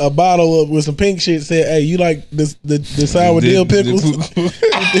holding a bottle up with some pink shit. Said, "Hey, you like the sour dill pickles?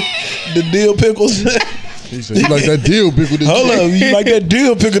 The dill pickles." He said, "You like that dill pickle?" Hold up, you like that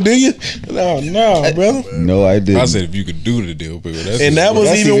dill pickle? Do you? No, brother. No, I didn't. I said if you could do the dill pickle, And that was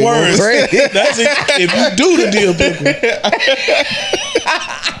even worse. That's if you do the dill pickle.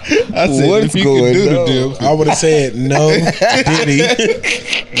 I said What's if you going could do on? the dill pickle. I would have said no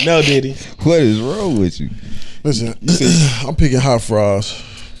Diddy. No Diddy. What is wrong with you? Listen, I'm picking hot fries.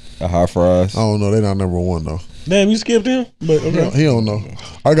 A hot fries. I don't know. They're not number one though. Damn, you skipped him? But okay. He don't know.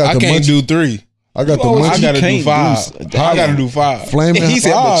 I I can't do 3. I got the always- I munchies. gotta do can't 5. do- I gotta do 5. Flaming. He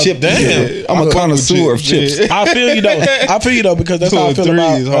said I'm a chip. damn. I'm a connoisseur of chips. I feel you though because that's So how I a feel 3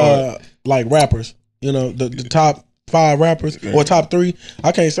 about is hard. like rappers. You know, the top 5 rappers or top 3.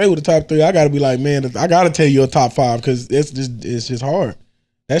 I can't say with the top 3. I gotta be like, man, I gotta tell you a top 5 because it's just hard.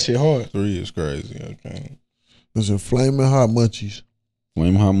 That shit hard. 3 is crazy. Okay. Listen, flaming hot munchies,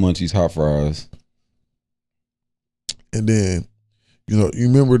 Flame hot munchies, hot fries. and then you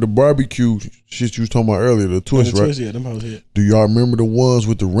remember the barbecue shit you was talking about earlier, the twist, right? Yeah, them hoes hit. Do y'all remember the ones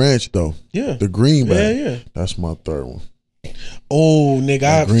with the ranch though? Yeah. The green bag. Yeah. That's my third one. Oh, nigga,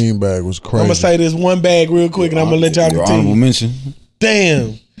 That green bag was crazy. I'm gonna say this one bag real quick, and I'm gonna let y'all Your honorable continue. mention.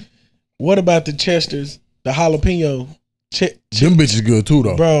 Damn. What about the Chesters, the jalapeno? Them bitches good too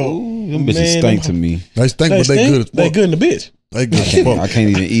though. Bro, Them bitches stink to me. They stink, but they stink? good as fuck. They good in the bitch. They good as I fuck. can't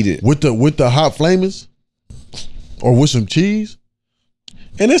even eat it. With the hot flamers, or with some cheese.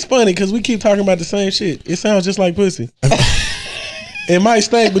 And it's funny because we keep talking about the same shit. It sounds just like pussy. It might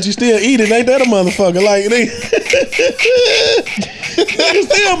stink, but you still eat it. Ain't that a motherfucker? Like, you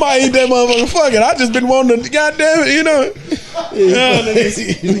still might eat that motherfucker. Fuck it. I just been wanting to, goddamn it, you know. Y'all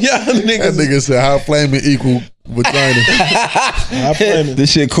niggas. That nigga said hot flaming equal vagina. Hot flaming.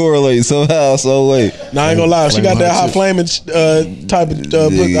 This shit correlates somehow. So wait. Nah, I ain't gonna lie. She got that hot flaming type of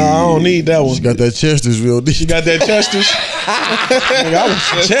pussy. I don't need that one. She got that Chester's real deep. She got that Chester's. Nigga, I want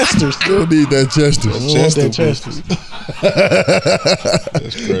some Chester's. You don't need that Chester's. I want that Chester's.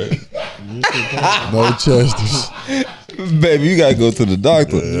 That's crazy. No Chester's. Baby, you gotta go to the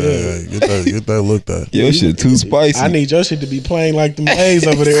doctor. Yeah, get that looked at. Your shit too spicy. I need your shit to be plain like them A's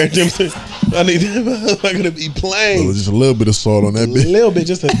over there. I need that motherfucker to be plain. Just a little bit of salt on that A bitch. little bit,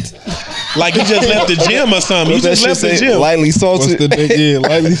 just like you just left the gym or something. You What's just that left shit the say? gym. Lightly What's salted. the nigga? Yeah,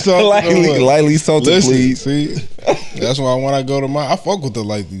 lightly salted. lightly salted, Listen, please. see, that's why when I go to I fuck with the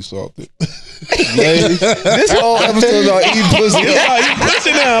lightly salted. This whole episode about eating pussy. It's like you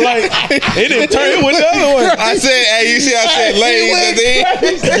pushing now, like it didn't turn with the other one. I said, hey, you see, I said Lay's at the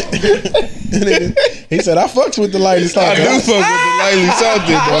end. He said, I fucks with the lightly I do salted. fuck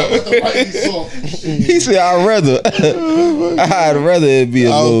with the lightly salted, He said, I'd rather it be a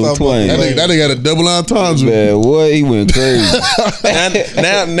little twang. That nigga got a double entendre. Man, what? He went crazy.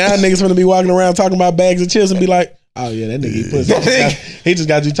 now niggas gonna be walking around talking about bags of chips and be like, oh yeah, that nigga eat pussy. He just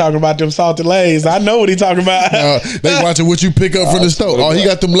got you talking about them salted Lays. I know what he talking about. They watching what you pick up from the store. Oh, he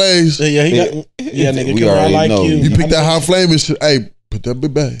got them Lays. Yeah, he got. Yeah, nigga, We come on, I already like know. you. You pick that hot flame and shit. Hey, put that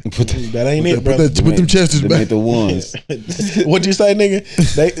big bag. That ain't it, bro. Put them chesters Them back. ain't the ones. What you say, nigga?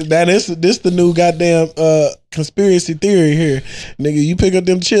 This the new goddamn conspiracy theory here, nigga. You pick up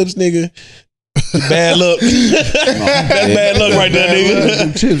them chips, nigga. Bad luck. That's bad luck right there,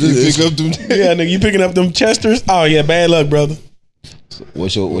 nigga. Chips. Pick up them. Yeah, nigga. You picking up them Chesters? Oh yeah, bad luck, brother.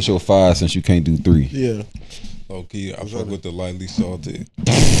 What's your 5 since you can't do 3? Yeah. Okay, I fuck with the lightly salted.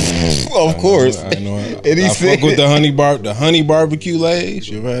 Of course. I know. And he I said- fuck with the honey barbecue Lays.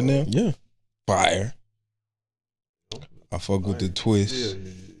 You ever had them? Yeah. Fire. I fuck with the twist.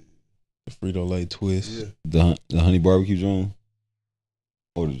 The Frito Lay twist. The honey barbecue joint.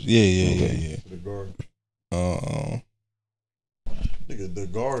 Or the, Yeah. The garden. Nigga, the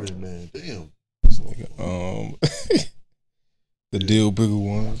garden, man. Damn. the dill pickle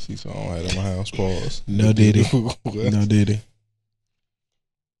ones. He said I don't have it in my house. Pause. No Diddy. No Diddy.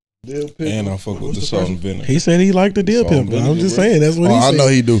 And I fuck with the salt and vinegar. He said he liked the deal Salt and pimp. I'm vinegar, just bro. saying that's what Oh, he I said. know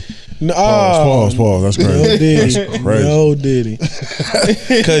he do. No, Pause. That's crazy. No Diddy. That's crazy. No Diddy.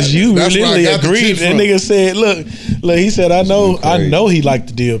 Because you That's where I literally got the agreed. chips That from. nigga said, look, he said, I know he liked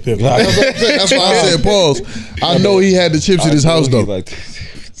the deal pimp. That's why I said pause. I know he had the chips in his house though.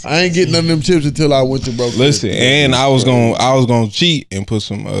 I ain't getting none of them chips until I went to broke. Listen, and I was gonna cheat and put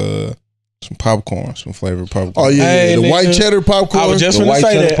some popcorn, some flavored popcorn. Oh yeah, Hey, the nigga. white cheddar popcorn. I was just The gonna white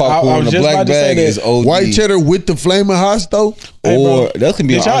say cheddar that. popcorn, I was the just black about to say bag that. is OD. White cheddar with the flaming hot stove. Hey, bro, Or that can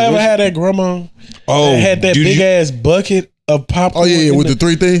be. Did y'all ever had that grandma? Oh, that had that did big you- ass bucket of popcorn? Oh yeah, in with the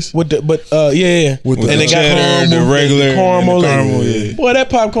 3 things. with the yeah. With and the they got cheddar, caramel, the regular, the caramel, and the caramel, yeah. Boy, that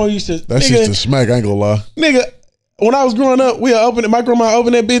popcorn used to That's just a smack. I ain't gonna lie. nigga. When I was growing up, my grandma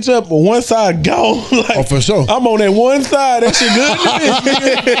opened that bitch up, but one side gone. Like, Oh, for sure. I'm on that one side. That shit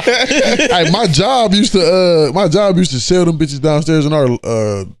good. Hey, my job used to sell them bitches downstairs in our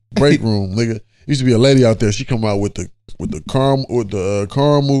break room, nigga. Used to be a lady out there. She come out with the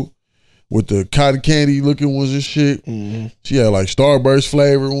caramel, with the cotton candy looking ones and shit. Mm-hmm. She had like Starburst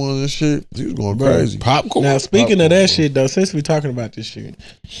flavor ones and shit. She was going crazy. popcorn. Now, speaking of that shit, though, since we talking about this shit,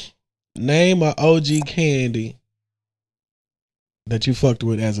 name an OG candy that you fucked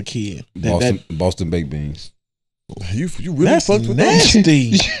with as a kid. Boston baked beans. You really That's fucked with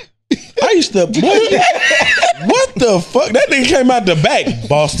nasty. I used to. What the fuck? That nigga came out the back.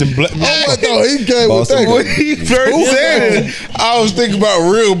 Boston Black. Oh, what though? He came Boston with When that. he first said it, I was thinking about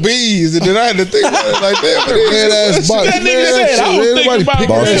real bees, and then I had to think about it like that. Red ass box. That nigga said, I was thinking about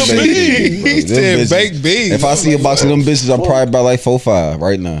Boston real baked beans. beans. He Them said bitches. baked beans. If I see a box of them bitches, I'm probably about like 4-5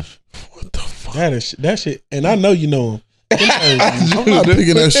 right now. That shit. And I know you know him. I'm not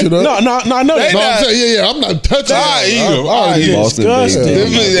picking that shit up. No, I know that. No, I'm saying, yeah, I'm not touching I eat that. them. I eat them. Boston baked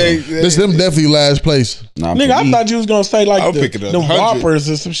Disgusting. beans. Them definitely last place. Nah, Nigga, I thought you was gonna say like I'll the, pick it up. them 100. Whoppers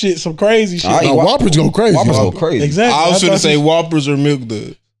or some shit, some crazy shit. I eat No, Whoppers go crazy. Whoppers go crazy. Exactly. I was thought going to say you- Whoppers or Milk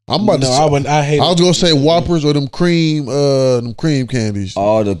Duds. I'm about to No, say, I wouldn't. I hate. I was gonna say Whoppers or them cream candies.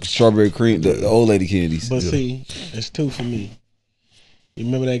 All the strawberry cream, the old lady candies. But see, it's 2 for me. You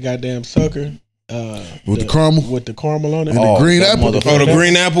remember that goddamn sucker? With the caramel? With the caramel on it. And the green that apple. motherfucker. Oh, the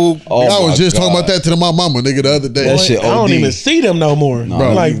green apple. Oh, I was my just talking God. about that to my mama, nigga, the other day. That shit I don't OD. even see them no more. Nah, Bro,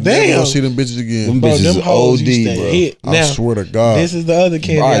 I'm like, you never damn. gonna see them bitches again. Them Bro, bitches them is hoes used OD, to bro. hit. I Now, swear to God. this is the other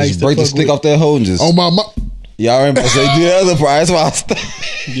candy Bro, I I used just to break the fuck stick with. off that hoe and just. Oh my mom. Y'all ain't about to say do the other part. That's why I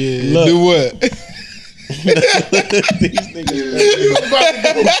stopped. Yeah. Look. Do what?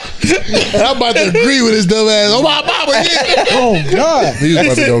 I'm about to agree with his dumb ass. Oh my mama, yeah. Oh God. He was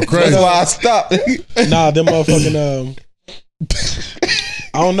about to go That's crazy. why I stopped. Nah, them motherfucking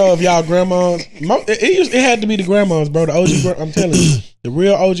I don't know if y'all grandmas. It had to be the grandmas, bro. The OG. I'm telling you, the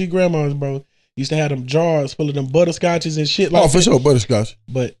real OG grandmas, bro, used to have them jars full of them butterscotches and shit like Oh, for that. sure, butterscotch.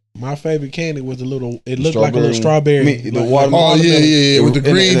 But my favorite candy was the little. It looked like a little strawberry. The Like- watermelon. Oh yeah. With the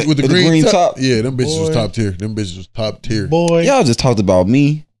green, with the green top. top. Yeah, them bitches was Boy. top tier. Them bitches was top tier. Boy, Y'all just talked about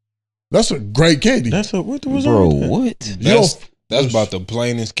me, That's a great candy. that's what was bro. on that? What? That's about the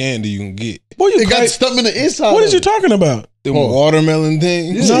plainest candy you can get. Boy, you It got crazy. stuff in the inside. What of is you it. talking about? Them Oh. watermelon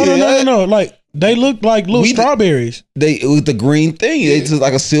things. No. Like they look like little We- strawberries. They with the green thing. They just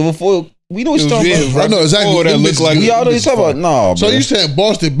like a silver foil. We know what you're talking about. I know exactly Oh, what that them look bitches like. do. We all know what you're talking about. Nah, So bro. you saying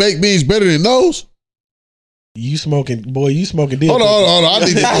Boston baked beans better than those? You smoking dill. Hold on. I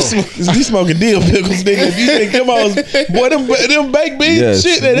need to know. You smoking dill pickles, nigga. If you think them hoes, boy, them baked beans, Yes.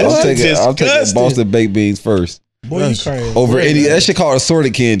 shit, that's I'll take disgusting. Boston baked beans first. Boy, you crazy. Over any that shit called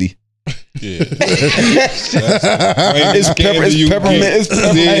assorted candy. Yeah. It's peppermint. It's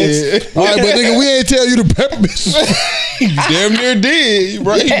peppermint. All right, but nigga, we ain't tell you the peppermint. You damn near did. You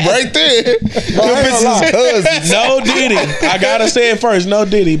right there. No Diddy. I gotta say it first. No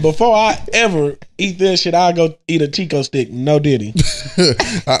Diddy. Before I ever eat this shit, I go eat a Chico stick. No Diddy.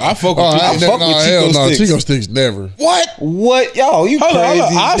 I fuck with Chico sticks. Chico sticks never. What? Y'all, you Hold crazy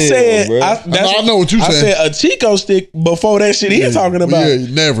on. I as said, hell, bro. I know what you I said. said a Chico stick before that shit he's talking about. Yeah,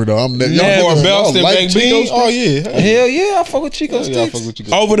 never though. I'm never. Never. Or Boston like baked Chico beans. sticks? Oh yeah. Hell yeah, I fuck with Chico Yeah, I sticks. fuck with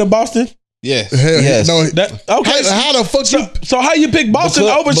Chico. Over to Boston. Yes. Hell, Yes. No, Okay. how the fuck you? So how you pick Boston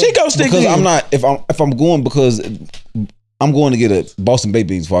over Chico stick? Because then? I'm not. If I'm going because I'm going to get a Boston baked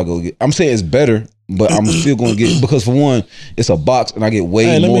beans before I go get. I'm saying it's better, but I'm still going to get because for one, it's a box and I get way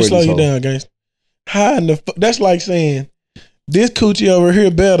Hey, let more. me slow than you so. down, guys. How in the that's like saying this coochie over here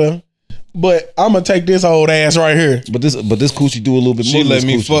better, but I'm gonna take this old ass right here. But this coochie do a little bit more. She than let this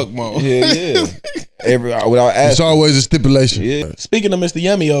me coochie. fuck more. Yeah. Without It's asking. always a stipulation. Yeah. Speaking of Mr.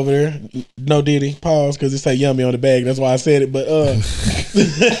 Yummy over there, no Diddy, pause because it say Yummy on the bag. That's why I said it. But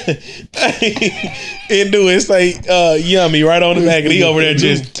it do it say Yummy right on the bag, and he over there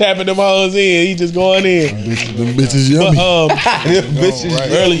just tapping them hoes in. He just going in. Them bitches yummy.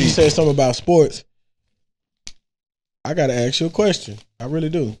 But earlier you said something about sports. I gotta ask you a question. I really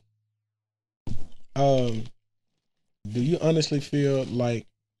do. Do you honestly feel like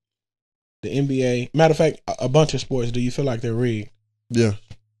the NBA, matter of fact, a bunch of sports, do you feel like they're rigged? Yeah.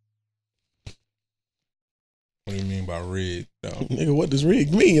 What do you mean by rigged though? Nigga, what does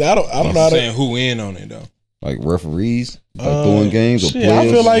rigged mean? I don't know I'm how to. saying who in on it though. Like referees, like throwing games or shit,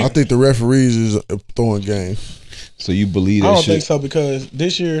 players. I feel like I think the referees is throwing games. So you believe that I don't shit? think so because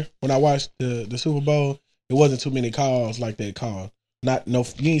this year when I watched the Super Bowl, it wasn't too many calls like that called. You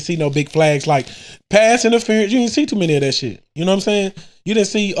ain't see no big flags like pass interference. You didn't see too many of that shit. You know what I'm saying? You didn't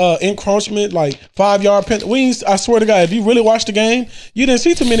see encroachment like 5-yard penalty. I swear to God, if you really watched the game, you didn't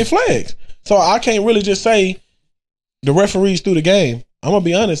see too many flags. So I can't really just say the referees threw the game. I'm gonna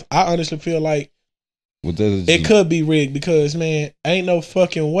be honest. I honestly feel like it could be rigged because man, ain't no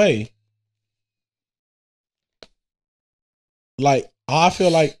fucking way. Like I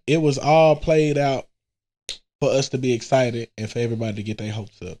feel like it was all played out for us to be excited and for everybody to get their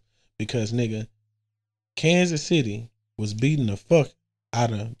hopes up. Because nigga, Kansas City was beating the fuck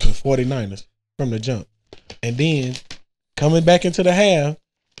out of the 49ers from the jump. And then coming back into the half,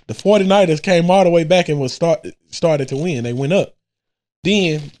 the 49ers came all the way back and started to win. They went up.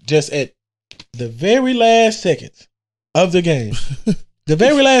 Then just at the very last seconds of the game, the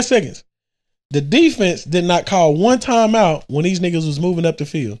very last seconds, the defense did not call one timeout when these niggas was moving up the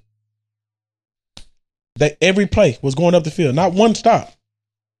field. That every play was going up the field, not one stop.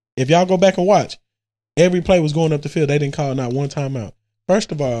 If y'all go back and watch, every play was going up the field. They didn't call not one timeout.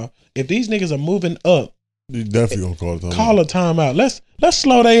 First of all, if these niggas are moving up, You definitely gonna call it timeout. call a timeout. Let's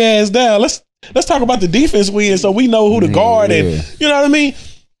slow their ass down. Let's talk about the defense we in so we know who to guard and you know what I mean?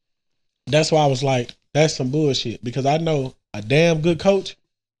 That's why I was like, that's some bullshit because I know a damn good coach.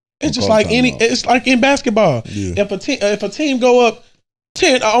 It's just like it's like in basketball. Yeah. If a team go up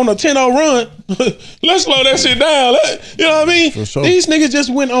 10 on a 10-0 run, let's slow that shit down. You know what I mean? For sure. These niggas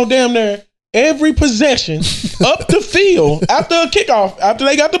just went on damn near every possession up the field after a kickoff, after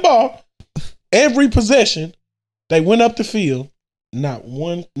they got the ball. Every possession, they went up the field. Not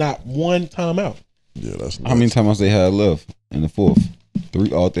one timeout. Yeah, that's nuts. How many timeouts they had left in the fourth?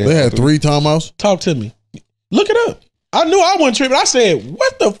 3. All They had 3 timeouts. Talk to me. Look it up. I knew I wasn't tripping. I said,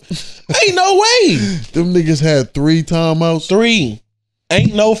 what the? Ain't no way. Them niggas had 3 timeouts. 3.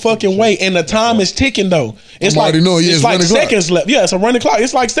 Ain't no fucking way. And the time is ticking though. It's I'm already knowing, yeah, it's it's like running clock. seconds left. Yeah, it's a running clock.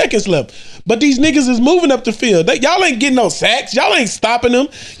 It's like seconds left. But these niggas is moving up the field. Y'all ain't getting no sacks. Y'all ain't stopping them.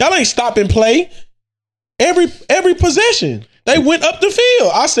 Y'all ain't stopping play. Every possession. They went up the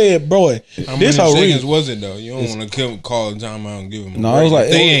field. I said, boy, How this many whole seconds read. was it though? You don't want to call a timeout and give them. No, it was like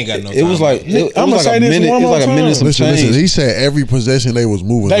they ain't got no. It was like it I'ma was say like a this minute. It one was more like a time. minute and some Listen, change. he said every possession they was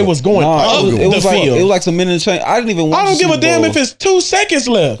moving. They up. was going up it was the like field. it was like some minute and change. I didn't even watch. I don't the give a Super damn Bowl. if it's 2 seconds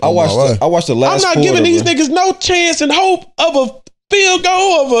left. I watched the I'm last. not quarter, giving these bro. niggas no chance and hope of a field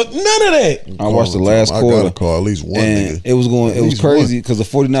goal of a none of that. I watched the last I quarter. gotta call at least one And nigga. it was going. It At was least crazy because the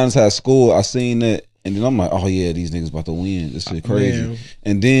 49ers had scored. I seen that, and then I'm like, oh yeah, these niggas about to win. This shit crazy. Man.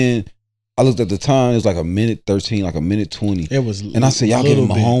 And then I looked at the time. It was like a minute 13, like a minute 20. It was, And I said, y'all giving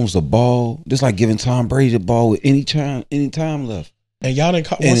Mahomes the ball. This like giving Tom Brady the ball with any time left. And y'all didn't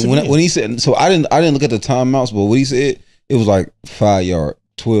call. And when he said, so I didn't look at the timeouts, but what he said, it was like 5 yard,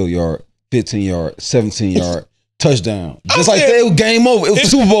 12 yard, 15 yard, 17 yard. Touchdown. Just like that, it was game over. It was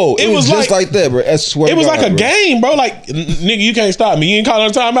Super Bowl. It was just like that, bro. I swear it was God, like a bro. game, bro. Like, nigga, you can't stop me. You ain't calling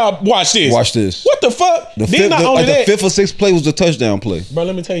a timeout. Watch this. Watch this. What the fuck? The Then fifth or sixth play was the touchdown play. Bro,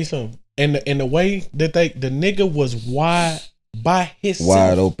 let me tell you something. And the way that the nigga was wide by himself.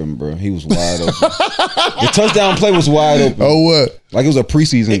 Wide open, bro. He was wide open. The touchdown play was wide open. Oh, what? Like it was a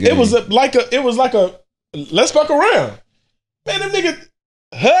preseason game. It was like a let's fuck around. Man, them nigga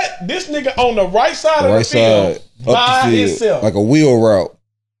hut this nigga on the right side of the field by himself. Like a wheel route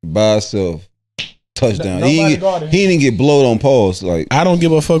by himself. Touchdown. He didn't get blowed on pause. Like, I don't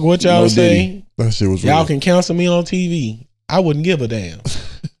give a fuck what y'all say. That shit was y'all real. can cancel me on TV. I wouldn't give a damn.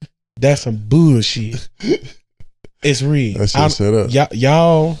 That's some bullshit. It's real. That shit set up.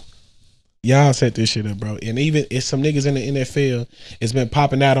 Y'all set this shit up, bro. And even it's some niggas in the NFL. It's been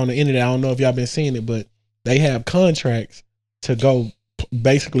popping out on the internet. I don't know if y'all been seeing it, but they have contracts to go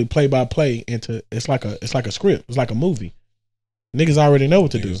basically play by play into. It's like a script. It's like a movie. Niggas already know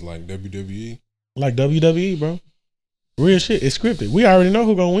what to do. It's like WWE. Like WWE, bro. Real shit. It's scripted. We already know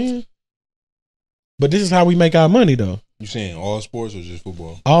who gonna win. But this is how we make our money, though. You saying all sports or just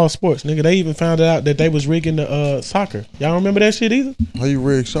football? All sports, nigga. They even found out that they was rigging the soccer. Y'all remember that shit either? How you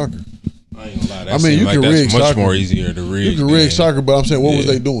rig soccer? I ain't gonna lie. That I mean, you like can that's rig much soccer. more easier to rig. You can rig soccer, but I'm saying, what was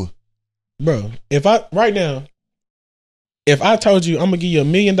they doing? Bro, if I told you I'm gonna give you $1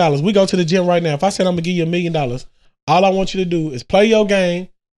 million, we go to the gym right now. If I said I'm gonna give you $1 million, all I want you to do is play your game,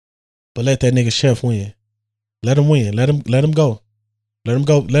 but let that nigga Chef win. Let him win. Let him go. Let him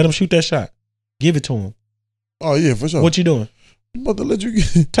go. Let him shoot that shot. Give it to him. Oh yeah, for sure. What you doing? I'm about to let you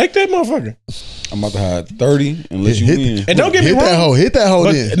Take that motherfucker. I'm about to have 30 and let you win. And don't get me wrong. Hit that hoe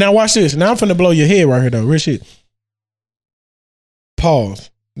But then. now watch this. Now I'm finna blow your head right here though. Real shit.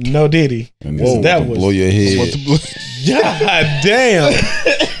 Pause. No Diddy. And Whoa, that was blow your head. God damn.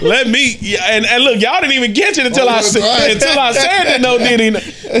 Let me and look, y'all didn't even get it until I said that no Diddy.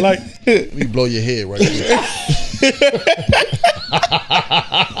 Like, Let me blow your head right there.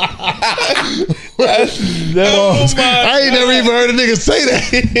 I ain't never even heard a nigga say that.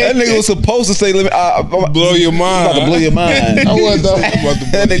 That nigga was supposed to say, "Let me blow your mind." I'm about to blow your mind. I was though.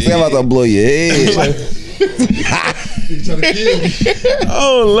 That nigga said, "I'm about to blow your head." He trying to kill me.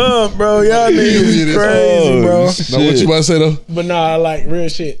 oh love, bro. Y'all niggas crazy, bro. Now what you about to say though? But nah, like real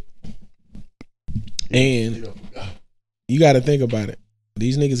shit. And you gotta think about it.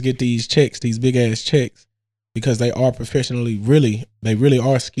 These niggas get these checks, these big ass checks, because they are professionally they really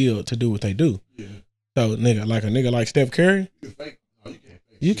are skilled to do what they do. Yeah. So nigga like Steph Curry,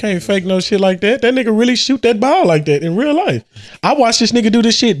 you can't fake no shit like that. That nigga really shoot that ball like that in real life. I watched this nigga do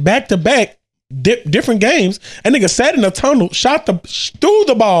this shit back to back, different games. That nigga sat in a tunnel, threw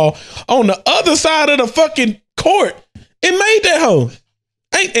the ball on the other side of the fucking court. It made that hoe.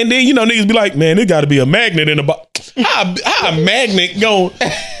 And then niggas be like, man, there got to be a magnet in the ball. How a magnet going?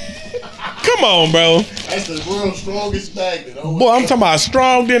 Come on, bro. That's the world's strongest magnet. Boy, I'm talking about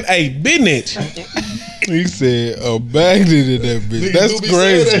strong than a business. He said a magnet in that bitch. That's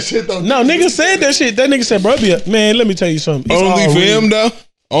crazy. That shit, though. No, nigga said that shit. That nigga said, bro, man, let me tell you something. It's Only for him though.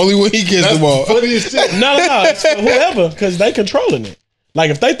 Only when he gets the ball. Funniest shit. No, it's for whoever, because they controlling it. Like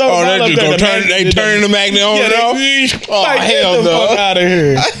if they throw the ball up there, they turn the magnet on and off. Oh, like, hell no! Fuck out of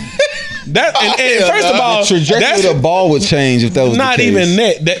here. That and first of all, the trajectory of the ball would change if that was not the case. even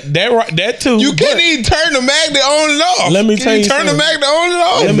that too. You can't even turn the magnet on and off. Let me tell you turn something. the magnet on and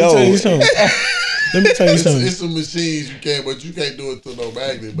off. Let me tell you something. Let me tell you something. It's some machines you can, but you can't do it to no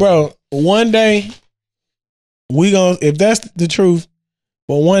magnet. Bro, one day if that's the truth,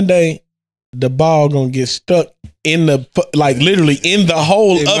 but one day the ball gonna get stuck in the literally in the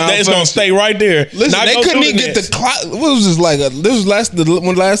hole up there. It's gonna stay right there. Listen, they couldn't even get the clock. What was this like? This was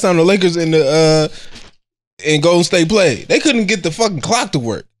last time the Lakers in Golden State played. They couldn't get the fucking clock to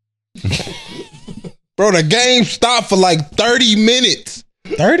work. Bro, the game stopped for like 30 minutes.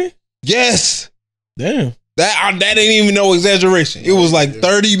 30? Yes. Damn. That ain't even no exaggeration. It was like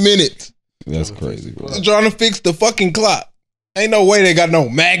 30 minutes. That's crazy, bro. Trying to fix the fucking clock. Ain't no way they got no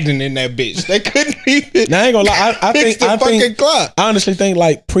magnet in that bitch. They couldn't even. Now I ain't gonna lie. I fix the fucking clock. I honestly think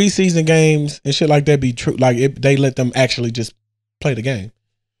like preseason games and shit like that be true. Like they let them actually just play the game.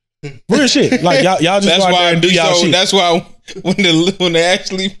 Real shit. Like y'all just That's go out why there and do y'all shit. That's why when they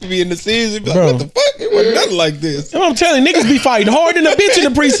actually be in the season, be like, Bro. what the fuck? It wasn't nothing like this. You know what I'm telling you, niggas be fighting hard in the bitch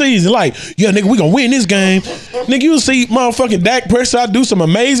in the preseason. Like, yeah, nigga, we gonna win this game. Nigga, you'll see motherfucking Dak Prescott do some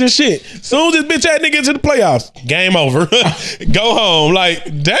amazing shit. Soon as this bitch ass nigga gets to the playoffs, game over. Go home. Like,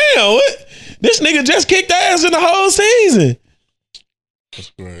 damn, what? This nigga just kicked ass in the whole season.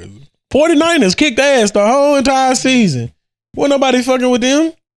 That's crazy. 49ers kicked ass the whole entire season. Wasn't nobody fucking with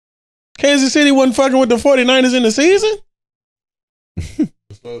them. Kansas City wasn't fucking with the 49ers in the season.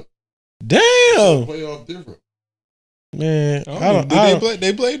 Damn. Playoff different. Man,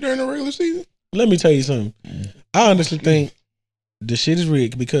 They played during the regular season? Let me tell you something. I honestly think the shit is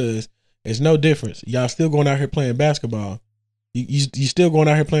rigged because it's no difference. Y'all still going out here playing basketball. You still going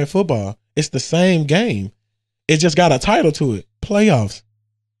out here playing football. It's the same game. It just got a title to it. Playoffs.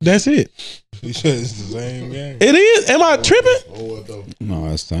 That's it. It's the same game. It is. Am I tripping? No,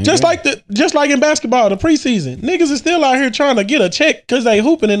 it's the same. Just like in basketball, the preseason, niggas is still out here trying to get a check because they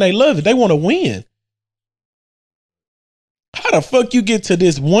hooping and they love it. They want to win. How the fuck you get to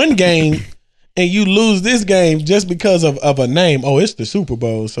this one game and you lose this game just because of a name? Oh, it's the Super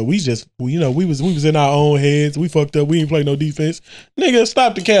Bowl, so we was in our own heads. We fucked up. We didn't play no defense. Nigga,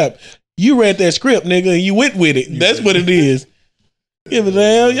 stop the cap. You read that script, nigga, and you went with it. That's what it is. Give a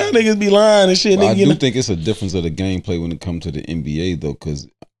damn. Y'all niggas be lying and shit. Well, nigga, I do think it's a difference of the gameplay when it comes to the NBA though, because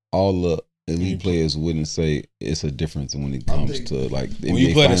all the elite players wouldn't say it's a difference when it comes to like the when NBA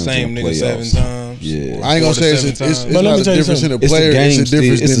you play the finals same and nigga playoffs. 7 times. Yeah, I ain't gonna say it's not a difference in the player. It's a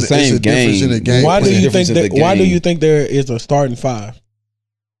difference It's the same in the game. game. Why do It's a you difference think in that? the Why do game. you think there is a starting five?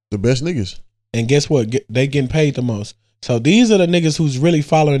 The best niggas. And guess what? They getting paid the most. So these are the niggas who's really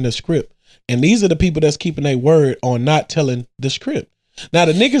following the script, and these are the people that's keeping their word on not telling the script. Now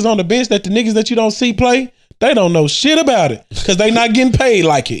the niggas on the bench, the niggas that you don't see play, they don't know shit about it because they not getting paid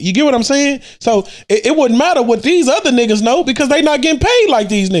like it. You get what I'm saying? So it wouldn't matter what these other niggas know because they not getting paid like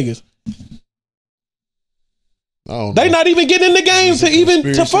these niggas. They not even getting in the game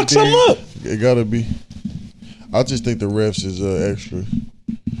to fuck something up. It gotta be. I just think the refs is extra,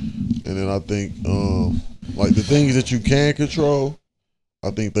 and then I think like the things that you can control, I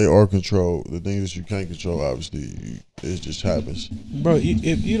think they are controlled. The things that you can't control, obviously, it just happens. Bro,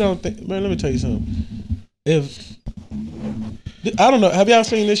 if you don't think, man, let me tell you something. If I don't know, have y'all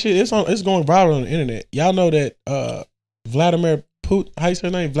seen this shit? It's going viral on the internet. Y'all know that Vladimir Putin, how you say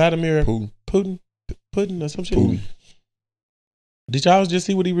his name? Vladimir Putin or some shit. Putin. Did y'all just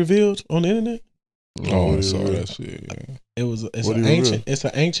see what he revealed on the internet? Oh, I saw that shit. Yeah. It's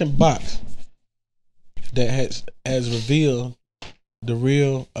an ancient box that has revealed the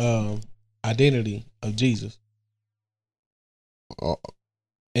real identity of Jesus.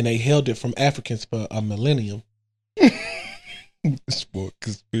 And they held it from Africans for a millennium. Sport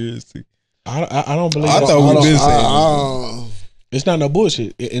conspiracy. I don't believe. I thought we been saying it's not no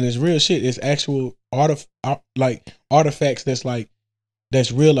bullshit, and it's real shit. It's actual artifacts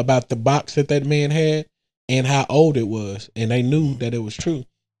that's real about the box that man had and how old it was, and they knew that it was true.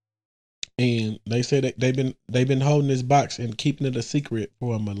 And they said that they've been holding this box and keeping it a secret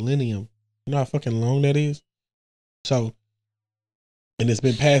for a millennium. You know how fucking long that is? So, and it's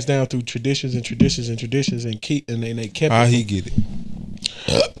been passed down through traditions and traditions and traditions and they kept how it. He get it?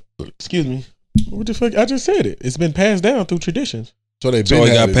 Excuse me. What the fuck? I just said it. It's been passed down through traditions. So it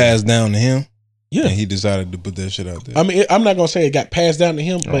got passed down to him? Yeah. And he decided to put that shit out there. I mean, I'm not going to say it got passed down to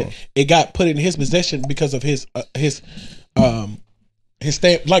him, but it got put in his possession because of his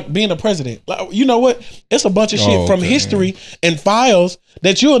stamp, like being a president. Like, you know what? It's a bunch of shit from history and files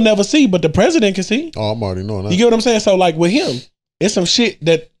that you'll never see, but the president can see. Oh, I'm already knowing that. You get what I'm saying? So like with him, it's some shit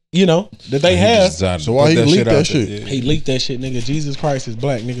that, you know, that they have. So why he leaked that shit? Yeah. He leaked that shit, nigga. Jesus Christ is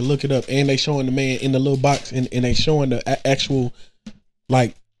black, nigga. Look it up. And they showing the man in the little box and they showing the actual,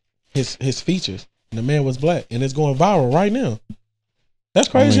 like, his features. And the man was black. And it's going viral right now. That's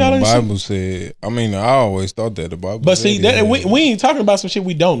crazy. I mean, the Bible said, I mean, I always thought that the Bible but said see, that, we ain't talking about some shit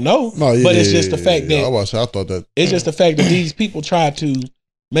we don't know. No, yeah, but it's just the fact that I thought that it's just the fact that these people tried to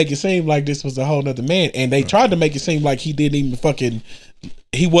make it seem like this was a whole nother man, and they tried to make it seem like he didn't even fucking,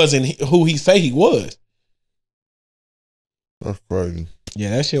 he wasn't who he say he was. That's crazy.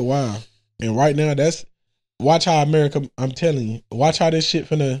 Yeah, that shit wild. And right now, watch how America. I'm telling you, watch how this shit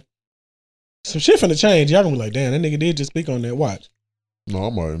some shit finna change. Y'all gonna be like, damn, that nigga did just speak on that. Watch. No,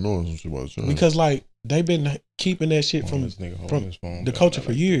 I'm already knowing some shit about China. Because like they've been keeping that shit from the culture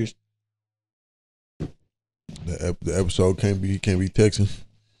for years. The episode can't be texting.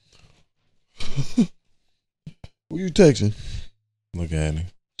 Who you texting? Look at him.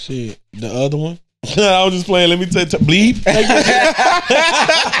 Shit, the other one. I was just playing. Let me tell you, bleep.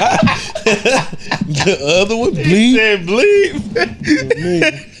 The other one, bleep. He said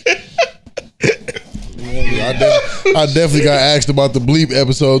bleep. Yeah, I definitely got asked about the bleep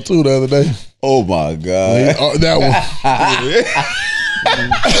episode too the other day. Oh my god, that one.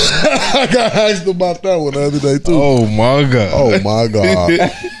 I got asked about that one the other day too. Oh my god. Oh my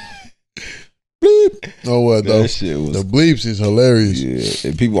god. Bleep. know what though? That shit was The bleeps is hilarious. yeah.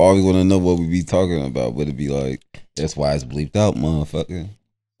 And people always want to know what we be talking about, but it'd be like, that's why it's bleeped out, motherfucker.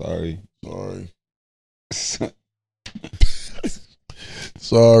 Sorry.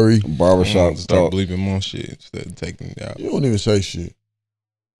 Sorry. Barbershop Start talk bleeping more shit instead of taking it out. You don't even say shit.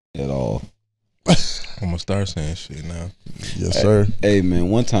 at all. I'm gonna start saying shit now. Yes, sir. Hey man,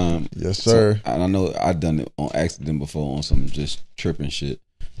 one time, Yes, sir. and I know I done it on accident before on some just tripping shit.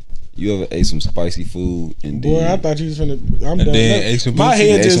 You ever ate some spicy food and Boy, then I thought you was finna. I'm And done. then Look, ate some my pussy?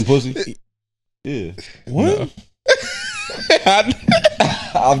 head ate just. some pussy? Yeah, What?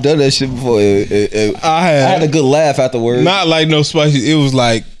 I've done that shit before. I I had had a good laugh afterwards. not like no spicy. It was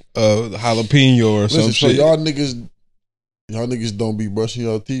like jalapeno or some Listen, so shit. y'all niggas don't be brushing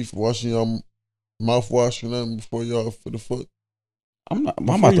your teeth, washing your mouthwash or nothing before y'all for the fuck. I'm not. I'm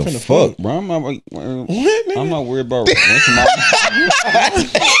Before about you to finna fuck, fuck. bro. I'm not. What, I'm nigga? not worried about rinsing my.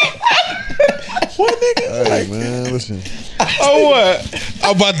 What, nigga? Hey man, listen. Oh what?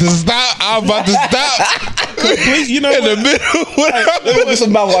 I'm about to stop. Please, you know In the what? middle. Let me get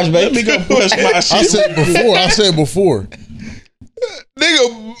some mouthwash, Let me baby. go brush my I shit. said before. Nigga,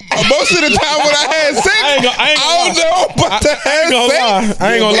 most of the time when I had sex, I ain't I gonna don't know about to have gonna sex. lie. I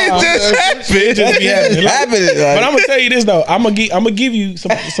ain't gonna lie. It just happened. Just be happening. Like, Happening, but I'm gonna tell you this though. I'm gonna give you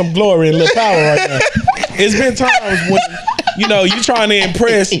some glory and a little power right now. It's been times when you trying to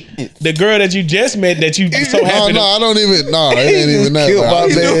impress the girl that you just met that you so happy. No, I don't even. No, it ain't even that. killed Like, my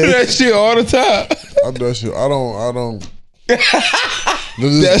He man. do that shit all the time. I do that shit. I don't.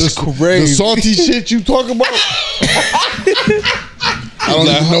 That's crazy. The salty shit you talk about. I don't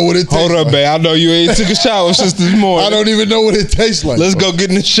even know what it tastes Hold up, like. babe. I know you ain't took a shower since this morning. I don't even know what it tastes like. Let's go get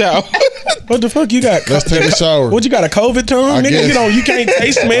in the shower. What the fuck you got? Let's take a shower. What you got, a COVID tongue, I nigga? guess. You can't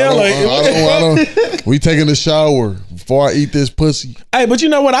taste, smell. Like, what the fuck? We taking a shower before I eat this pussy. Hey, but you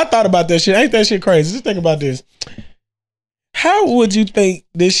know what? I thought about that shit. Ain't that shit crazy? Just think about this. How would you think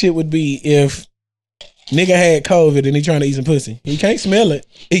this shit would be if nigga had COVID and he trying to eat some pussy? He can't smell it.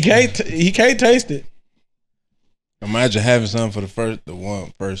 He can't taste it. Imagine having something for the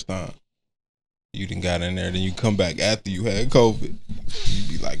first time. You done got in there, then you come back after you had COVID.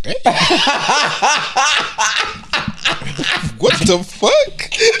 You be like, damn. What the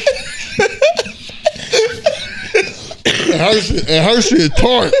fuck? Her shit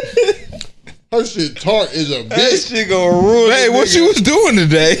tart. Her shit tart is a That bitch. shit gonna ruin. Hey, the what nigga. you was doing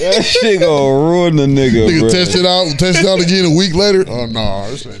today? That shit gonna ruin the nigga, Nigga bro. test it out again a week later. Oh no,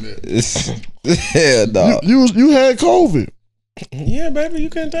 this ain't it. Yeah, dog. You had COVID. Yeah, baby, you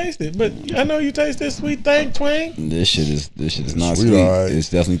couldn't taste it. But I know you taste this sweet thing, twang. This shit is not Sweet, sweet. alright. It's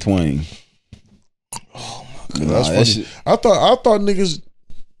definitely twang. That's funny. I thought niggas.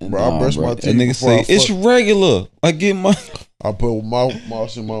 Bro, I brush my teeth That nigga before I say it's fuck. regular. I get my. I put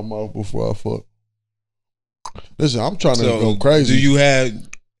mouthwash in my mouth before I fuck. Listen, I'm trying to So, go crazy. do you have...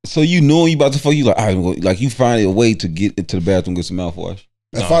 So you know you about to fuck, you like, all right, like you find a way to get into the bathroom, get some mouthwash.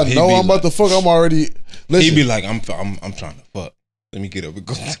 If No, I he know be I'm about to fuck, I'm already. Listen, He'd be like, I'm trying to fuck. Let me get up and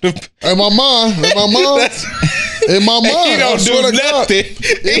go to the... in my mind, in my mind, He I don't swear do to God, nothing.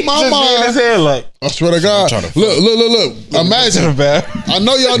 in my mind, head like... I swear to God. trying to fuck. Look. Imagine. I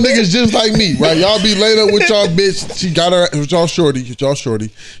know y'all niggas just like me, right? Y'all be laid up with y'all bitch. She got her with y'all shorty.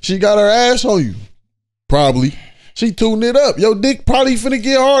 She got her ass on you. Probably. She tuned it up. Your dick probably finna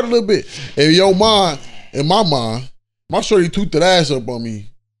get hard a little bit. In your mind, in my mind, my shorty toothed that ass up on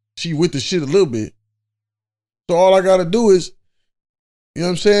me. She with the shit a little bit. So all I gotta do is, you know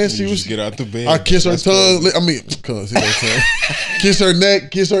what I'm saying? She was get out the bed. I kiss her That's tongue. crazy. I mean, kiss her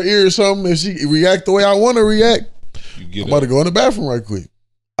neck, kiss her ear or something. If she react the way I want to react, You I'm get about up. to go in the bathroom right quick.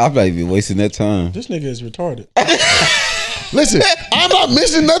 I'm not even wasting that time. This nigga is retarded. Listen, I'm not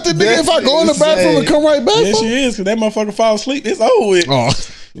missing nothing, nigga. If I go in the bathroom and come right back, Yes, she is, because that motherfucker fall asleep. It's over with. oh,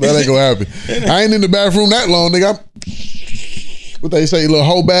 that ain't gonna happen. I ain't in the bathroom that long, nigga. What they say, little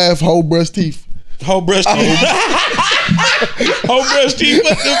whole bath, whole brush teeth. Whole brush teeth. Whole brush teeth.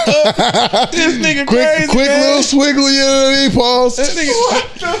 What the fuck? This nigga crazy, Quick man. little swiggle, you know what I mean? Pause. That nigga,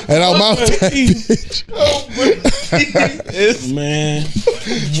 And I'm out that bitch. man.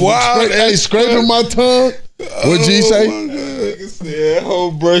 Wow. Hey, scraping my tongue. What'd G say? Nigga said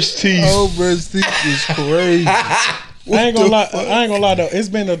whole brush teeth. Whole brush teeth is crazy. I ain't gonna lie though. It's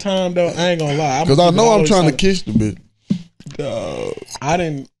been a time though. I ain't gonna lie. Because I know I'm trying to kiss the bitch. I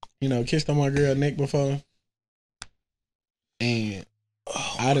didn't, kiss on my girl neck before, and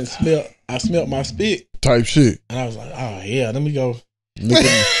I smelled my spit, Type shit. and I was like, oh yeah, let me go. Nigga,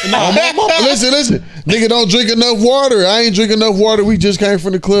 listen. Nigga don't drink enough water. I ain't drink enough water. We just came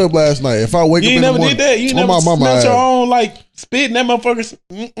from the club last night. If I wake You up ain't in the never morning, did that. You my never mama smelled your had. own like spit, and that motherfucker.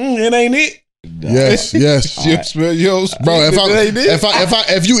 It ain't it. Yes. You smell your spit. Bro, It ain't it.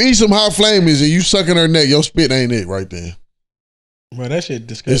 if you eat some hot flamings and you sucking her neck, your spit ain't it right there. Bro, that shit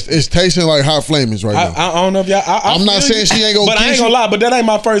disgusting. It's tasting like hot flamings right now. I don't know if y'all. I'm not saying she ain't gonna but I kiss ain't you. gonna lie. But that ain't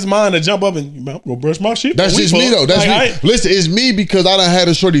my first mind to jump up and I'm gonna brush my shit. That's just me though. That's me. Listen, it's me because I done had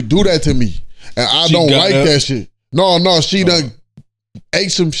a shorty do that to me, and I She don't got like up. that shit. No, she done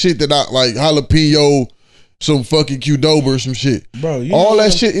ate some shit that I like, jalapeno, some fucking Qdoba or some shit. Bro, you All know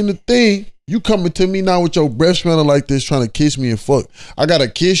that shit in the thing. You coming to me now with your breath smelling like this, trying to kiss me and fuck. I gotta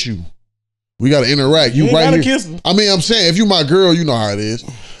kiss you. We gotta interact. You ain't right gotta here. kiss her. I mean, I'm saying if you my girl, you know how it is.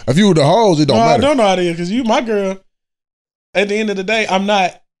 If you were the hoes, it don't No, I matter. don't know how it is because you my girl. At the end of the day, I'm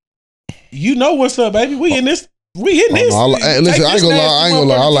not. You know what's up, baby? We in this. We hitting this. Hey, listen, I ain't gonna lie. I ain't gonna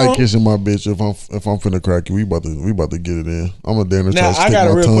lie. I like kissing. kissing my bitch if I'm finna crack you. We about to get it in. I'm a damn near try Now to I stick got a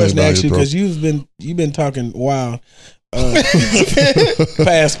my real tongue question to down ask you your because throat. you've been talking wild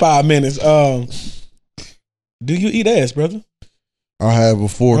past 5 minutes. Do you eat ass, brother? I have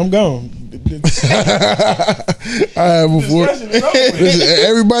before. I'm gone. I have before. Listen,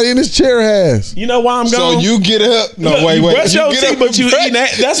 everybody in this chair has. You know why I'm So gone? you get up. No, Look, wait. you You brush your get teeth, up but you and eat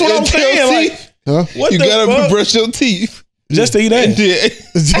that. That's what I'm brush your saying. Like, teeth. Huh? what You the got up fuck? and brush your teeth. Just to eat ass. Yeah.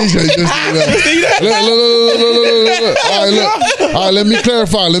 Just do that. Look. All right, let me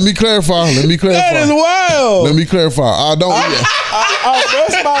clarify. That is wild. Let me clarify. I don't eat. I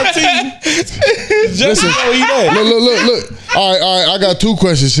brush my teeth. Just to go eat ass. Look. All right. I got 2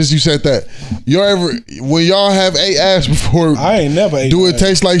 questions since you said that. When y'all have ate ass before, I ain't never ate do it ass.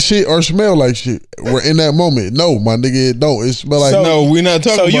 taste like shit or smell like shit? We're in that moment. No, my nigga, it don't. It smell like No, we're not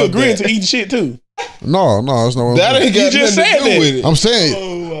talking So about you agreeing that. to eating shit too? no. That's not what I'm That saying. ain't got You just nothing to said do that. with it. I'm saying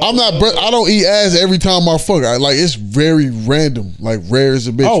I don't eat ass every time I fuck. Like it's very random, like rare as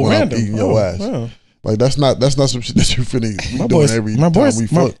a bitch when random. I'm eating your ass. Wow. Like that's not some shit that you finna be My doing voice, every my time voice, we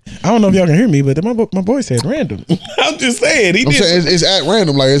my, fuck. I don't know if y'all can hear me, but my voice said random. I'm just saying. I'm saying it's at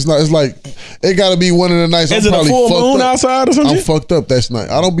random. Like it's not. It's like it got to be one of the nights. Is I'm it a probably full fucked moon up. outside or I'm something? fucked up that night.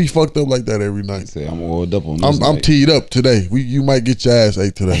 I don't be fucked up like that every night. Say I'm oiled up on this. I'm night. teed up today. You might get your ass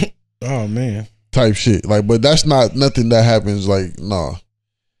ate today. Oh man. Type shit. Like, but that's not nothing that happens. Like, nah.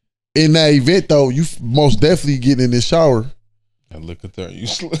 In that event though, you most definitely get in the shower. And look at that. You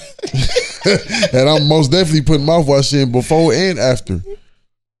And I'm most definitely putting mouthwash in before and after.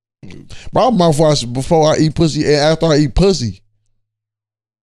 My mouthwash before I eat pussy and after I eat pussy.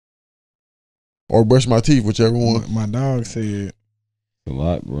 Or brush my teeth, whichever one. My dog said a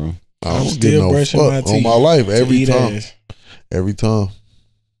lot, bro. I I'm don't still give no brushing fuck my on teeth my life to every eat time. ass. Every time.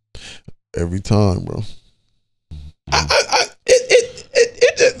 Every time, bro.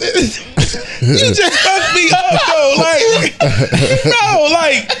 You just fucked me up though. Like, no,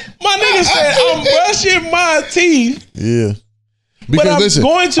 like my nigga said, I'm brushing my teeth. Yeah. But Because I'm listen,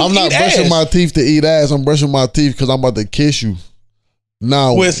 going to I'm not eat brushing ass. my teeth to eat ass. I'm brushing my teeth because I'm about to kiss you.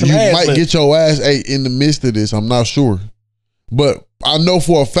 Now, With some you ass might lips. get your ass ate in the midst of this. I'm not sure. But I know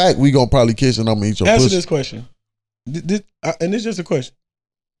for a fact we going to probably kiss and I'm going to eat your Answer pussy. this question. And it's just a question.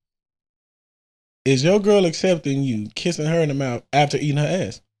 Is your girl accepting you kissing her in the mouth after eating her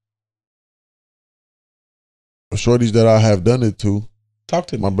ass? Shorties that I have done it to, Talk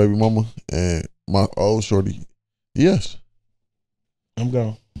to me. my baby mama and my old shorty, yes. I'm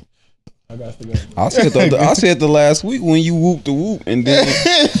gone. I got to go. I said the last week when you whoop the whoop, and then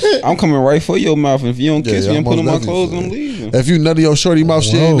I'm coming right for your mouth. And if you don't kiss me, I'm most putting my definitely. clothes and I'm leaving. If you nutted your shorty mouth,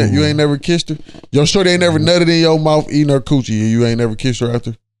 Whoa. you ain't never kissed her. Your shorty ain't never nutted in your mouth eating her coochie, and you ain't never kissed her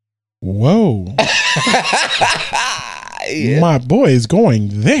after. Whoa. Yeah. My boy is going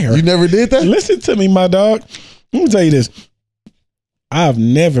there. You never did that? Listen to me, my dog. Let me tell you this. I've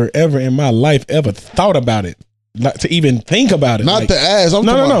never, ever in my life ever thought about it. Like, to even think about it. Not Like, the ass. I'm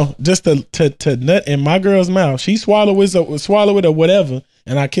talking about. No. Just to nut in my girl's mouth. She swallow it or whatever,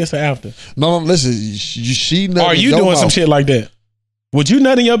 and I kiss her after. No, listen. She nutted Are in you your doing mouth. some shit like that? Would you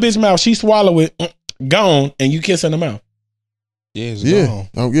nut in your bitch mouth? She swallow it, gone, and you kiss her in the mouth. Yeah, it's Yeah.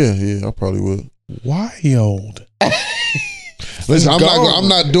 gone. Yeah. I probably would. Wild. Listen, I'm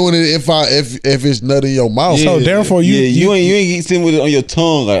not doing it if it's nut in your mouth. So therefore, you ain't sitting with it on your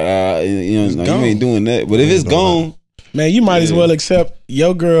tongue like you ain't doing that. But if it's gone, man, you might as well accept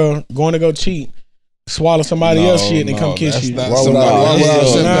your girl going to go cheat, swallow somebody else's shit, and come kiss you. Why would I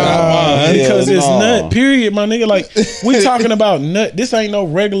accept that? Nah, because it's Nah. nut. Period, my nigga. Like we talking about nut. This ain't no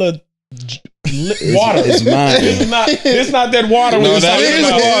regular water. it's mine. It's not that water. No, we was that talking is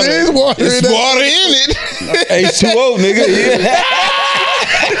about. water. It is water. It's water in it. H2O, nigga.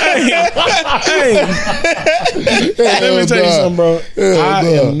 Yeah. Hey, let me tell you something, bro. I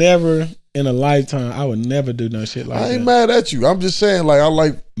am never in a lifetime, I would never do no shit like that. I ain't mad at you. I'm just saying, like, I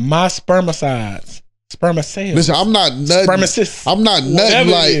like my spermicides. Spermicide. Listen, I'm not nutting. Spermicist. I'm not nutting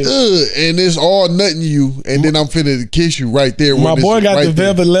Whatever like, it is. and it's all nutting you, and then I'm finna kiss you right there. My boy got right the there.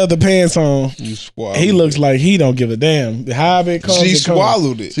 velvet leather pants on. You swallowed. He looks like he don't give a damn. However it comes, She it comes.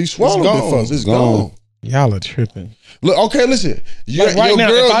 swallowed it. She swallowed It's it gone. first. It's gone. Y'all are tripping. Look, okay, listen. Like right your now,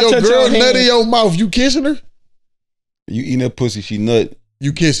 girl, if I your touch girl your nut hand- in your mouth. You kissing her? You eating that pussy, she nut.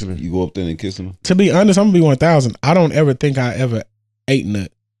 You kissing her? You go up there and kissing her. To be honest, I'm gonna be 1,000. I don't ever think I ever ate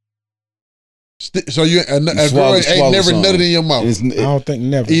nut. So a girl swallow ain't never something. nutted in your mouth. I don't think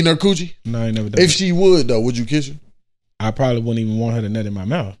never. Eating her coochie? No, I ain't never done. If If she would though, would you kiss her? I probably wouldn't even want her to nut in my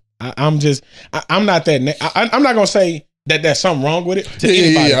mouth. I'm not that. I'm not gonna say that there's something wrong with it to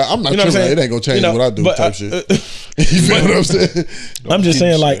anybody. Yeah. I'm not You know what I'm tripping. saying? It ain't gonna change what I do. but, Type shit. You feel what I'm saying? I'm just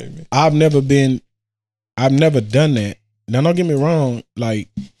saying, like, Shame. I've never done that. Now, don't get me wrong. Like,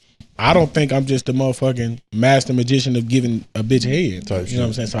 I don't think I'm just the motherfucking master magician of giving a bitch head. Type You know what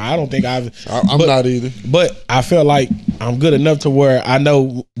I'm saying? So I don't think I'm not either. But I feel like I'm good enough to where I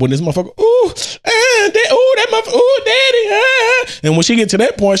know when this motherfucker, that motherfucker, ooh, daddy, and when she get to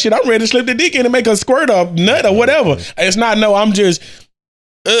that point, shit, I'm ready to slip the dick in and make her squirt or nut or whatever. It's not I'm just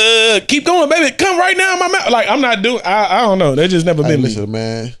keep going, baby, come right now in my mouth. Like I'm not doing. I don't know. They just never Hey, been me. listen,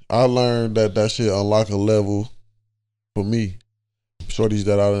 man. I learned that shit unlock a level for me. Shorties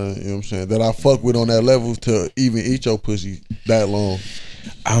that I, you know what I'm saying, that I fuck with on that level to even eat your pussy that long.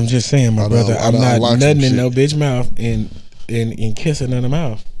 I'm just saying, my brother, I'm not nutting in no bitch mouth and kissing in the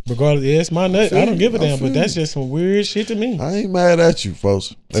mouth. Regardless, yeah, it's my nut. I don't give a damn, but that's just some weird shit to me. I ain't mad at you,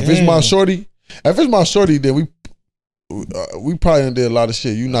 folks. If it's Damn. my shorty, then we probably done did a lot of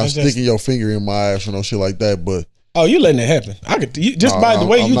shit. You not sticking your finger in my ass or no shit like that, but Oh, you letting it happen? By the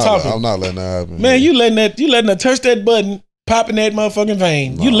way I'm you not, talking, I'm not letting that happen. man. You letting her touch that button, popping that motherfucking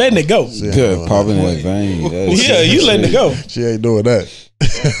vein. You letting it go? She ain't Good, doing popping that. that vein. That's- Yeah, you letting it go. She ain't doing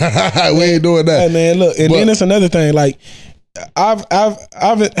that. We ain't doing that. Hey man, look, and then it's another thing. Like I've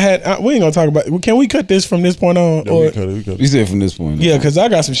had. We ain't gonna talk about. Can we cut this from this point on? Yeah, Or we cut it. You said from this point. yeah, because I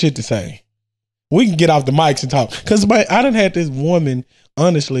got some shit to say. We can get off the mics and talk. Because I done had this woman,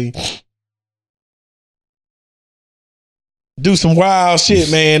 honestly, do some wild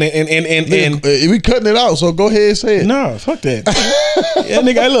shit, man. And we cutting it out, so go ahead and say it. no, fuck that. Yeah,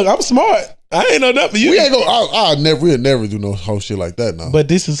 nigga, hey, look, I'm smart. I ain't know nothing. We ain't go. We'll never do no whole shit like that now. But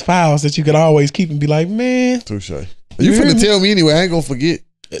this is files that you could always keep and be like, man. Touche. You finna tell me anyway. I ain't gonna forget.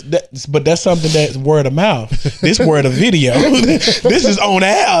 But that's something that's word of mouth. This word of video. This is on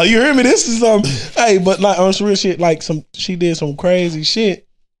air. You hear me? This is hey, but like on some real shit, like she did some crazy shit.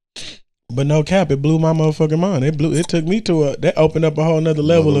 But no cap, it blew my motherfucking mind. It took me to that opened up a whole nother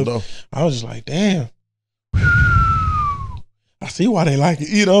level of. I was just like, damn. I see why they like it.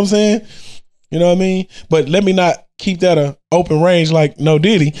 You know what I'm saying? You know what I mean? But let me not keep that a open range like no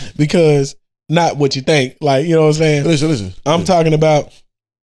Diddy, because not what you think. Like, you know what I'm saying? Listen. I'm talking about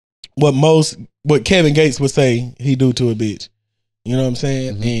what Kevin Gates would say he do to a bitch. You know what I'm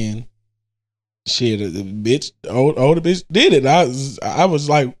saying? Mm-hmm. And shit, the bitch, older bitch did it. I was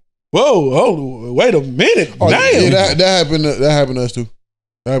like, whoa, wait a minute. Oh, damn. yeah, that happened to us too.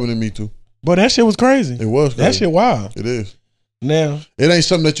 That happened to me too. But that shit was crazy. It was crazy. That shit wild. It is. Now, it ain't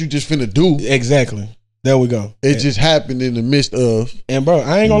something that you just finna do. Exactly. There we go. It just happened in the midst of. And bro,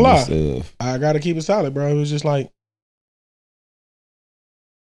 I ain't gonna lie. I gotta keep it solid, bro. It was just like,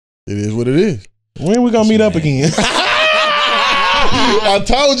 it is what it is. When we gonna meet up again? I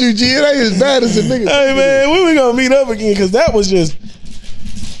told you, G, it ain't as bad as a nigga. Hey man, when we gonna meet up again? Because that was just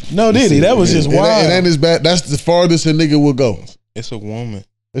no Diddy. That was just wild. It ain't as bad. That's the farthest a nigga will go. It's a woman.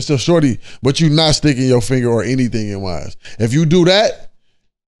 It's a shorty, but you not sticking your finger or anything in my eyes. If you do that,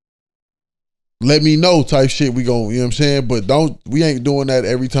 let me know type shit. We gon', you know what I'm saying? But we ain't doing that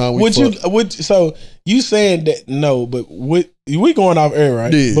every time we fuck. So you saying that no, but we going off air,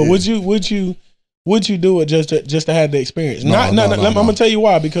 right? Yeah, but yeah. would you do it just to have the experience? No, I'm no. gonna tell you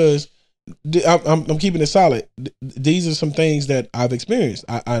why, because I'm keeping it solid. These are some things that I've experienced.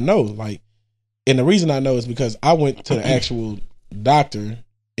 I know, like, and the reason I know is because I went to the actual doctor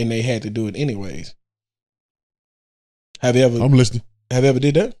and they had to do it anyways. Have you ever? I'm listening. Have you ever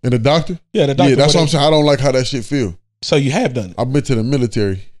did that? And the doctor? Yeah, the doctor. Yeah, that's what I'm saying. I don't like how that shit feel. So you have done it. I've been to the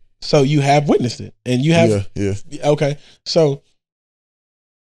military. So you have witnessed it, and you have. Yeah. Okay, so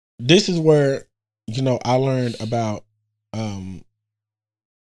this is where I learned about the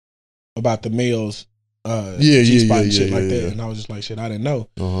males. G-spot and shit like that, and I was just like, shit, I didn't know.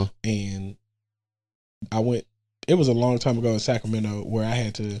 Uh-huh. And I went. It was a long time ago in Sacramento where I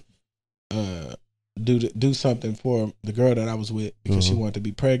had to do something for the girl that I was with because she wanted to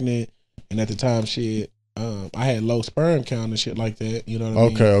be pregnant, And at the time, I had low sperm count and shit like that. You know what I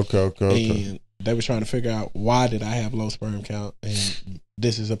mean? Okay. And they were trying to figure out why did I have low sperm count, and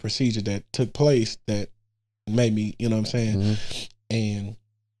this is a procedure that took place that made me, you know what I'm saying? And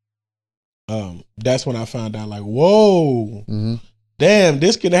that's when I found out, like, whoa, damn,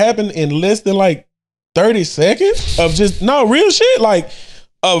 this could happen in less than like 30 seconds of just real shit, like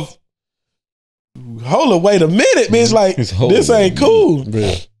of hold up, wait a minute, bitch, like this ain't cool.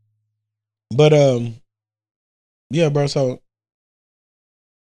 Yeah. But yeah, bro. So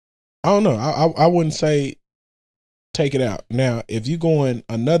I don't know. I wouldn't say take it out. Now, if you going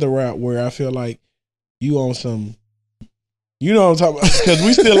another route where I feel like you on some, you know what I'm talking about? Because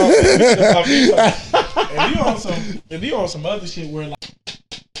we still on. If you on some other shit where like,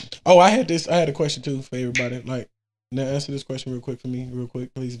 I had a question too for everybody. Like, now answer this question real quick for me, real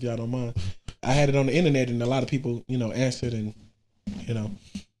quick, please, if y'all don't mind. I had it on the internet and a lot of people, answered, and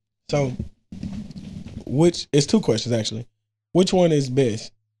so it's two questions actually. Which one is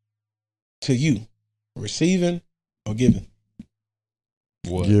best to you, receiving or giving?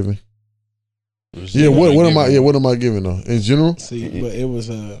 What? Giving. Yeah, what am I? Yeah, what am I giving though? In general, see, but it was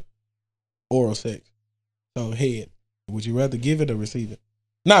oral sex. So head. Would you rather give it or receive it?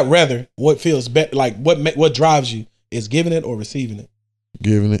 Not rather. What feels better? Like what drives you is giving it or receiving it?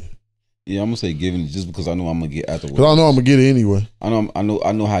 Giving it. Yeah, I'm gonna say giving it just because I know I'm gonna get afterwards. Because I know I'm gonna get it anyway. I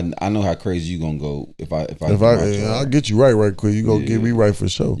know how crazy you gonna go if I I'll get you right quick. You gonna get me right for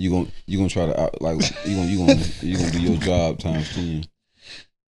sure. You gonna try to you gonna do your job times 10.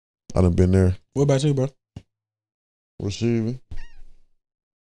 I done been there. What about you, bro? Receiving.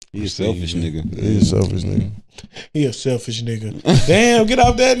 He a selfish nigga. He a selfish nigga. He a selfish nigga. Damn, get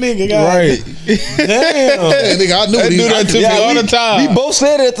off that nigga, guys. Right. Damn. Hey, nigga, I knew they do that to me all the time. We both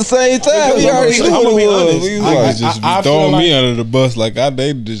said it at the same time. I'm gonna be honest. We was just throwing me under the bus like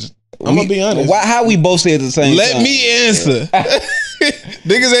they just. I'm gonna be honest. How we both said it at the same time? Let me answer.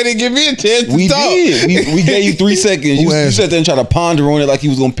 Niggas ain't give me a chance to talk. Did. We gave you 3 seconds. You sat there and tried to ponder on it like he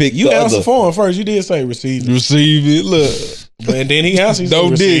was gonna pick you the answered other. for him first. You did say receive it. Receive it. Look. And then he answered.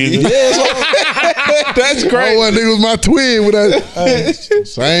 Don't dig. That's crazy. That nigga was my twin with that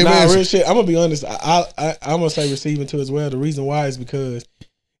same answer. Real shit. I'm gonna be honest. I'm gonna say receiving too as well. The reason why is because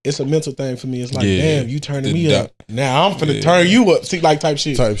it's a mental thing for me. It's like, damn, you turning me up. Now I'm finna turn you up. See, like type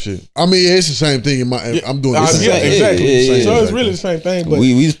shit. I mean, it's the same thing in my. I'm doing this. Exactly. Yeah, so it's really the same thing. But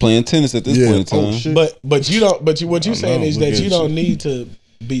we just playing tennis at this point in time. But you don't. But what you saying is that you don't need to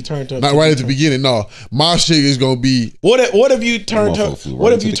be turned up. Not right at the beginning. No, my shit is gonna be. What if you turned up?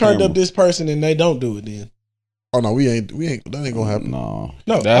 What if you turned up this person and they don't do it then? Oh no, we ain't. That ain't gonna happen. No.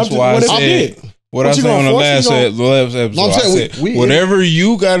 That's why I said. What I said on the last episode, I said, whatever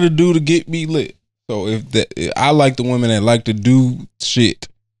you got to do to get me lit. So I like the women that like to do shit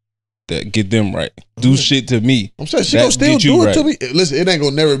that get them right. Do shit to me. I'm saying she gonna still do it to me. Listen, it ain't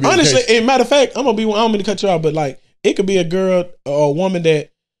gonna never be. Honestly, as a matter of fact, I don't mean to cut you off, but like it could be a girl or a woman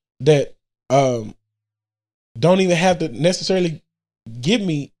that don't even have to necessarily give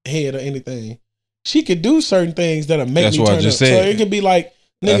me head or anything. She could do certain things that'll make me turn up. So it could be like.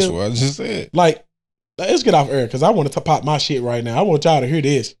 Nigga, that's what I just said. Like, let's get off air because I want to pop my shit right now. I want y'all to hear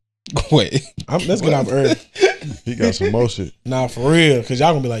this. Wait, let's get off air. He got some more shit. Nah, for real, because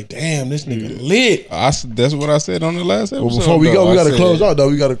y'all gonna be like, "Damn, this nigga lit." That's what I said on the last episode. Well, before we go, we gotta close out though.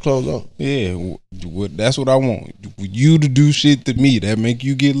 We gotta close out. Yeah, that's what I want. You to do shit to me that make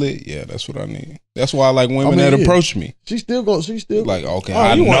you get lit. Yeah, that's what I need. That's why I like women that approach me. She still like, okay.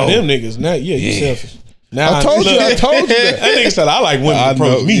 Oh, you want them niggas now? Yeah, you selfish. Now, I told you that. That nigga said I like women to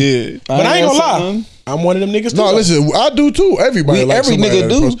approach me. Yeah. But I ain't gonna lie. I'm one of them niggas too. No, listen, I do too. Everybody likes every nigga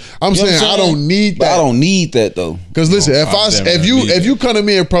do. I'm saying I don't need that. But I don't need that though. Because listen, if you come to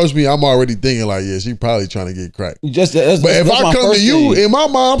me and approach me, I'm already thinking like, yeah, she probably trying to get cracked. But if I come to you, in my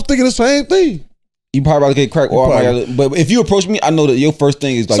mind, I'm thinking the same thing. You probably about to get cracked, but if you approach me, I know that your first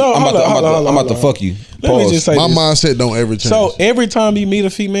thing is like, I'm about to fuck you. Let me just say my mindset don't ever change. So every time you meet a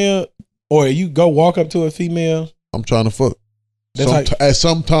female or you go walk up to a female, I'm trying to fuck. At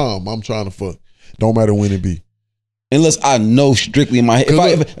some time, I'm trying to fuck. Don't matter when it be. Unless I know strictly in my head.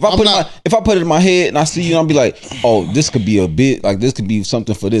 If I put it in my head and I see you, and I'll be like, oh, this could be a bit, like this could be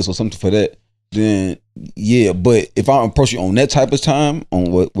something for this or something for that. Then yeah, but if I approach you on that type of time, on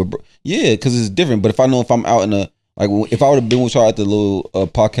because it's different. But if I know if I'm out in if I would have been with y'all at the little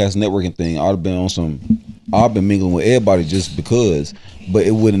podcast networking thing, I'd have been on some. I've been mingling with everybody just because, but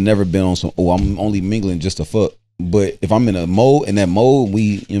it would have never been on some. Oh, I'm only mingling just to fuck. But if I'm in that mode, we,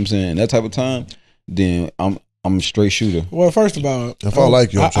 you know what I'm saying, that type of time, then I'm a straight shooter. Well, first of all, if I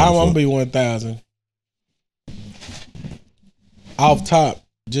like you, I'm gonna be 1,000. Off top,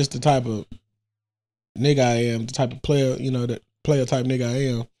 just the type of nigga I am, the type of player, that player type nigga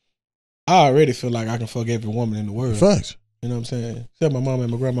I am, I already feel like I can fuck every woman in the world. Facts. You know what I'm saying? Except my mom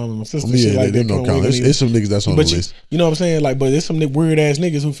and my grandma and my sister. Yeah, like them don't count. It's some niggas that's on the list. You know what I'm saying? Like, but there's some weird ass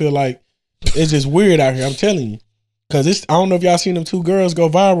niggas who feel like it's just weird out here. I'm telling you, because I don't know if y'all seen them 2 girls go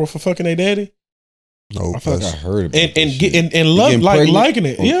viral for fucking their daddy. No, I feel like I heard about and love like liking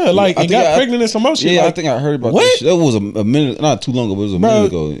it. Yeah, like and got pregnant and some more shit. Yeah, like, I think I heard about that. That was a minute, not too long ago, but it was a minute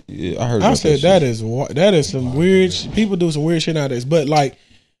ago. Yeah, I heard. I said that is some weird. People do some weird shit nowadays, but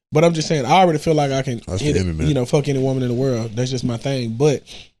I'm just saying, I already feel like I can fuck any woman in the world. That's just my thing. But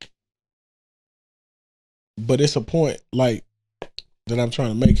it's a point like that I'm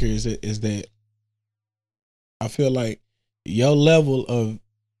trying to make here is that I feel like your level of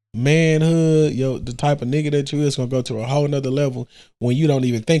manhood, the type of nigga that you is gonna go to a whole nother level when you don't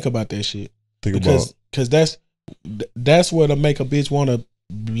even think about that shit. Because that's what'll make a bitch want to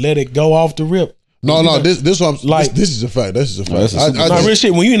let it go off the rip. No, this one like this is a fact. This is a fact. Not real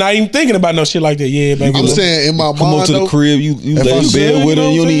shit. When you're not even thinking about no shit like that, yeah, baby. I'm saying in my mind, come up to the crib, you lay in bed with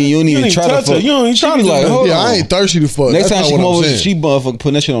her, you don't even try to fuck. You don't even try to like, yeah, I ain't thirsty to fuck. Next time she come over, she motherfucking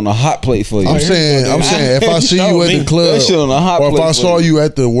putting that shit on a hot plate for you. I'm saying, if I see you at the club, that shit on a hot or plate if I saw you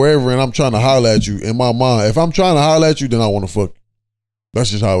at the wherever and I'm trying to holler at you, in my mind, if I'm trying to holler at you, then I want to fuck you. That's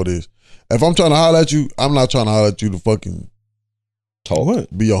just how it is. If I'm trying to holler at you, I'm not trying to holler at you to fucking talk.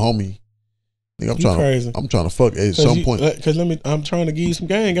 What? Be your homie. I'm trying to fuck at some point. Because I'm trying to give you some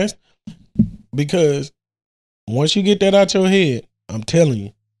game, guys. Because once you get that out your head, I'm telling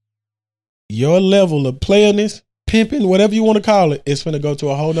you, your level of playerness, pimping, whatever you want to call it, is finna go to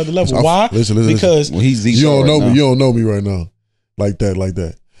a whole nother level. Why? Listen. Because well, he's you don't know me. You don't know me right now, like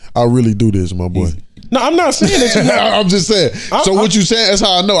that. I really do this, my boy. No, I'm not saying that. I'm just saying. What you saying? That's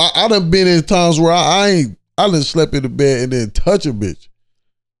how I know. I done been in times where I done slept in the bed and then touch a bitch.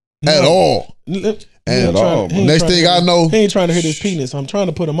 At all. At all. Next thing I know, he ain't trying to hit his penis. I'm trying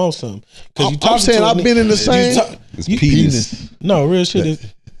to put him on something. I'm saying I've been in the same. Penis. No, real shit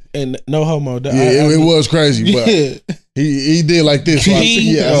is, and no homo. Yeah, it was crazy, but he did like this.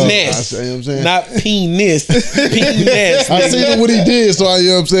 Penis. So you know what I'm saying? Not penis. Penis. I seen what he did, so you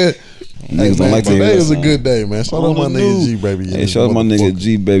know what I'm saying? Niggas don't like today was a good day, man. Shout out my nigga GBaby. Hey, shout out my nigga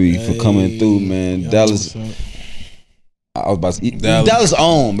GBaby for coming through, man. Dallas. I was about to say, Dallas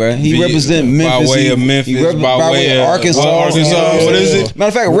on, bro. He represent Memphis. By way of Memphis, by way of Arkansas. What is it? Matter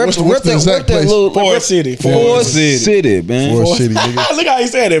of fact, rep that little Forest City. Forest City, man. Forest City, nigga. Look how he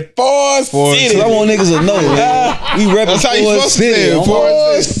said it. Forest City. I want niggas to know, man. We repping Forest City.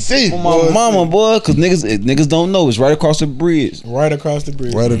 Forest City. On my mama, boy, because niggas don't know. It's right across the bridge. Right across the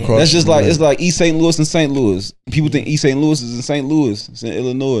bridge. That's just like, it's like East St. Louis and St. Louis. People think East St. Louis is in St. Louis. It's in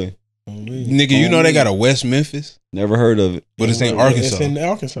Illinois. Nigga, you know they got a West Memphis? Never heard of it. But it's in Arkansas. It's in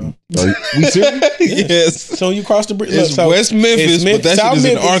Arkansas. We serious? Yes. So you cross the bridge. It's West Memphis, but that shit is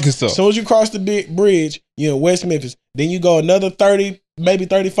in Arkansas. So as you cross the big bridge, you're in West Memphis. Then you go another 30, maybe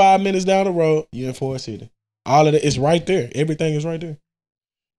 35 minutes down the road, you're in Forest City. All of it is right there. Everything is right there.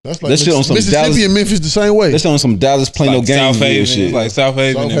 That's like Mississippi Dallas, and Memphis the same way. That's on some Dallas Plano like Gainesville shit. Like South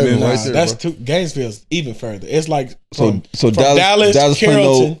Haven and Haven right there, that's Gainesville's even further. It's like from Dallas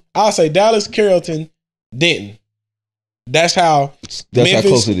Carrollton. I'll say Dallas, Carrollton, Denton. That's how how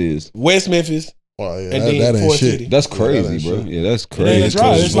close it is. West Memphis. Oh, yeah, and then Forest City. That's crazy, bro. Yeah, that's crazy. That's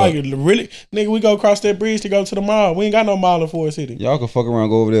right. It's like really, nigga. We go across that bridge to go to the mall. We ain't got no mall in Forest City. Y'all can fuck around,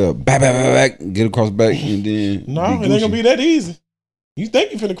 go over there, back, get across back, and then no, it ain't gonna be that easy. You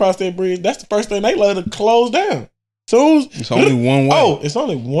think you finna cross that bridge? That's the first thing they love to close down. It's only one way. Oh, it's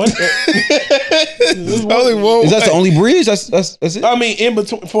only one. It's only one way. Is that the only bridge? That's it. I mean, in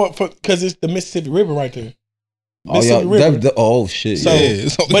between because it's the Mississippi River right there. Oh yeah, shit. So, yeah.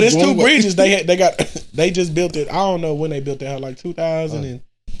 But it's two bridges. They just built it. I don't know when they built that. Like 2000 and.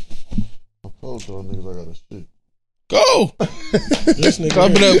 I told y'all niggas I got a shit. Go.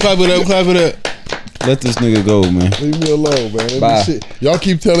 Clap it up. Let this nigga go, man. Leave me alone, man. Bye. Shit. Y'all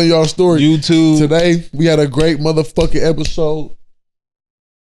keep telling y'all story. YouTube. Today, we had a great motherfucking episode.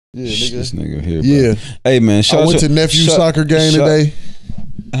 Yeah, nigga. This nigga here, bro. Yeah. Hey, man. I went to nephew soccer game today.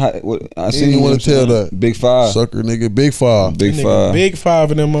 I seen you want to tell that. Big Five. Sucker, nigga. Big Five. Big Five. Big Five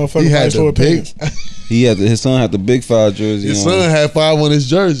of them motherfuckers. He had the big. His son had the Big Five jersey. His son had 5 on his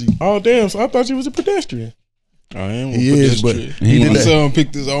jersey. Oh, damn. So I thought you was a pedestrian. I am. He is, but my son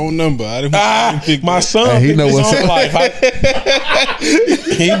picked his own number. I didn't pick my son picked his own life.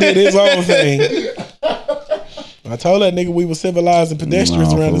 He did his own thing. I told that nigga we were civilized and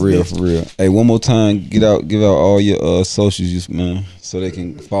pedestrians around this bitch. For real. Hey, one more time, give out all your socials, man, so they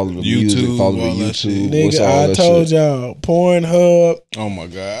can follow the music, follow the YouTube. Nigga, I told y'all, Pornhub. Oh my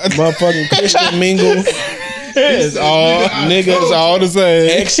God, motherfucking Christian Mingle. It's all nigga. It's all the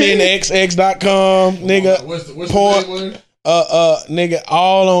same. xnxx.com, nigga. What's porn? Nigga,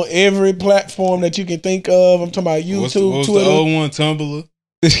 all on every platform that you can think of. I'm talking about YouTube, what's Twitter. The old one, Tumblr.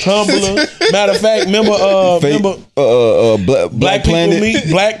 Matter of fact, remember Black Planet,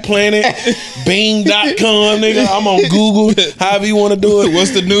 Black Planet, Bing.com, nigga. I'm on Google. However you want to do it.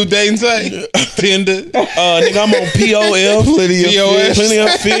 What's the new dating site? Tinder. Nigga, I'm on POF. Plenty of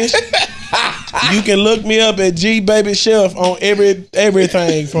fish. You can look me up at GBaby Chef on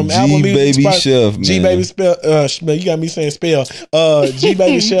everything from Apple Music. GBaby Chef, man. GBaby spell. You got me saying spell.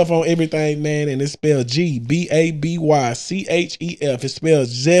 GBaby Chef on everything, man, and it's spelled GBaby Chef. It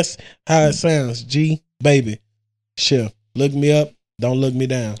spells just how it sounds. GBaby Chef. Look me up. Don't look me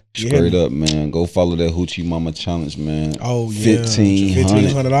down. Straight up, man. Go follow that Hoochie Mama challenge, man. Oh yeah,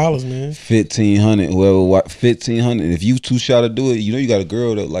 $1,500, man. 1,500. Whoever, $1,500. If you too shy to do it, you know you got a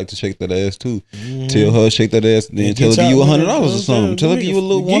girl that like to shake that ass too. Tell her shake that ass, then tell her give you $100 or something. Tell her give you a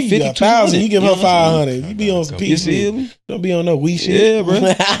little 150, 200. You give her 500. You be on some piece. You see me? Don't be on no weak shit. Yeah, bro.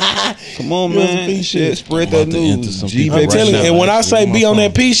 Come on, man. Shit, spread that news. I'm telling you, and when I say be on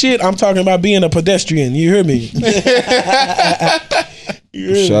that P shit, I'm talking about being a pedestrian. You hear me?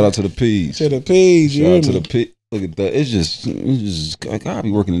 Shout out to the P's. To the P's. Shout out to the P. Look at that. It's just I gotta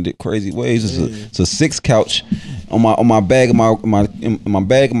be working in crazy ways. It's a 6 couch on my bag of my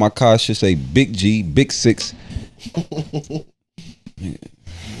bag of my car should say Big G, Big 6.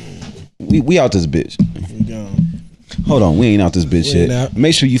 We out this bitch. Hold on, we ain't out this bitch yet.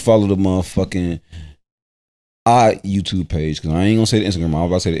 Make sure you follow the motherfucking YouTube page, because I ain't gonna say the Instagram. I'm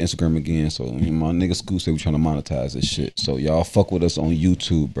about to say the Instagram again. So my nigga Skoot said we trying to monetize this shit. So y'all fuck with us on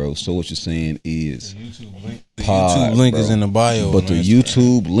YouTube, bro. So what you're saying is the YouTube link is in the bio. But the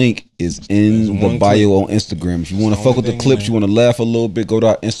YouTube link is in the bio on Instagram. If you want to fuck with the clips, you want to laugh a little bit, go to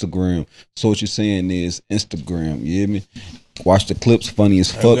our Instagram. So what you're saying is Instagram. You hear me? Watch the clips, funny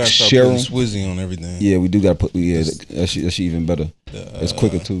as fuck. Share them. SWYSI on everything. Yeah, we do gotta put. Yeah, that shit even better. It's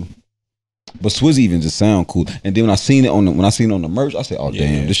quicker too. But SWYSI even just sound cool. And then when I seen it on the merch, I said, "Oh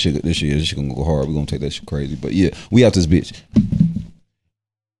damn, this shit gonna go hard. We gonna take that shit crazy." But yeah, we out this bitch.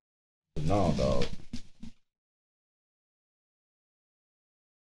 No, dog.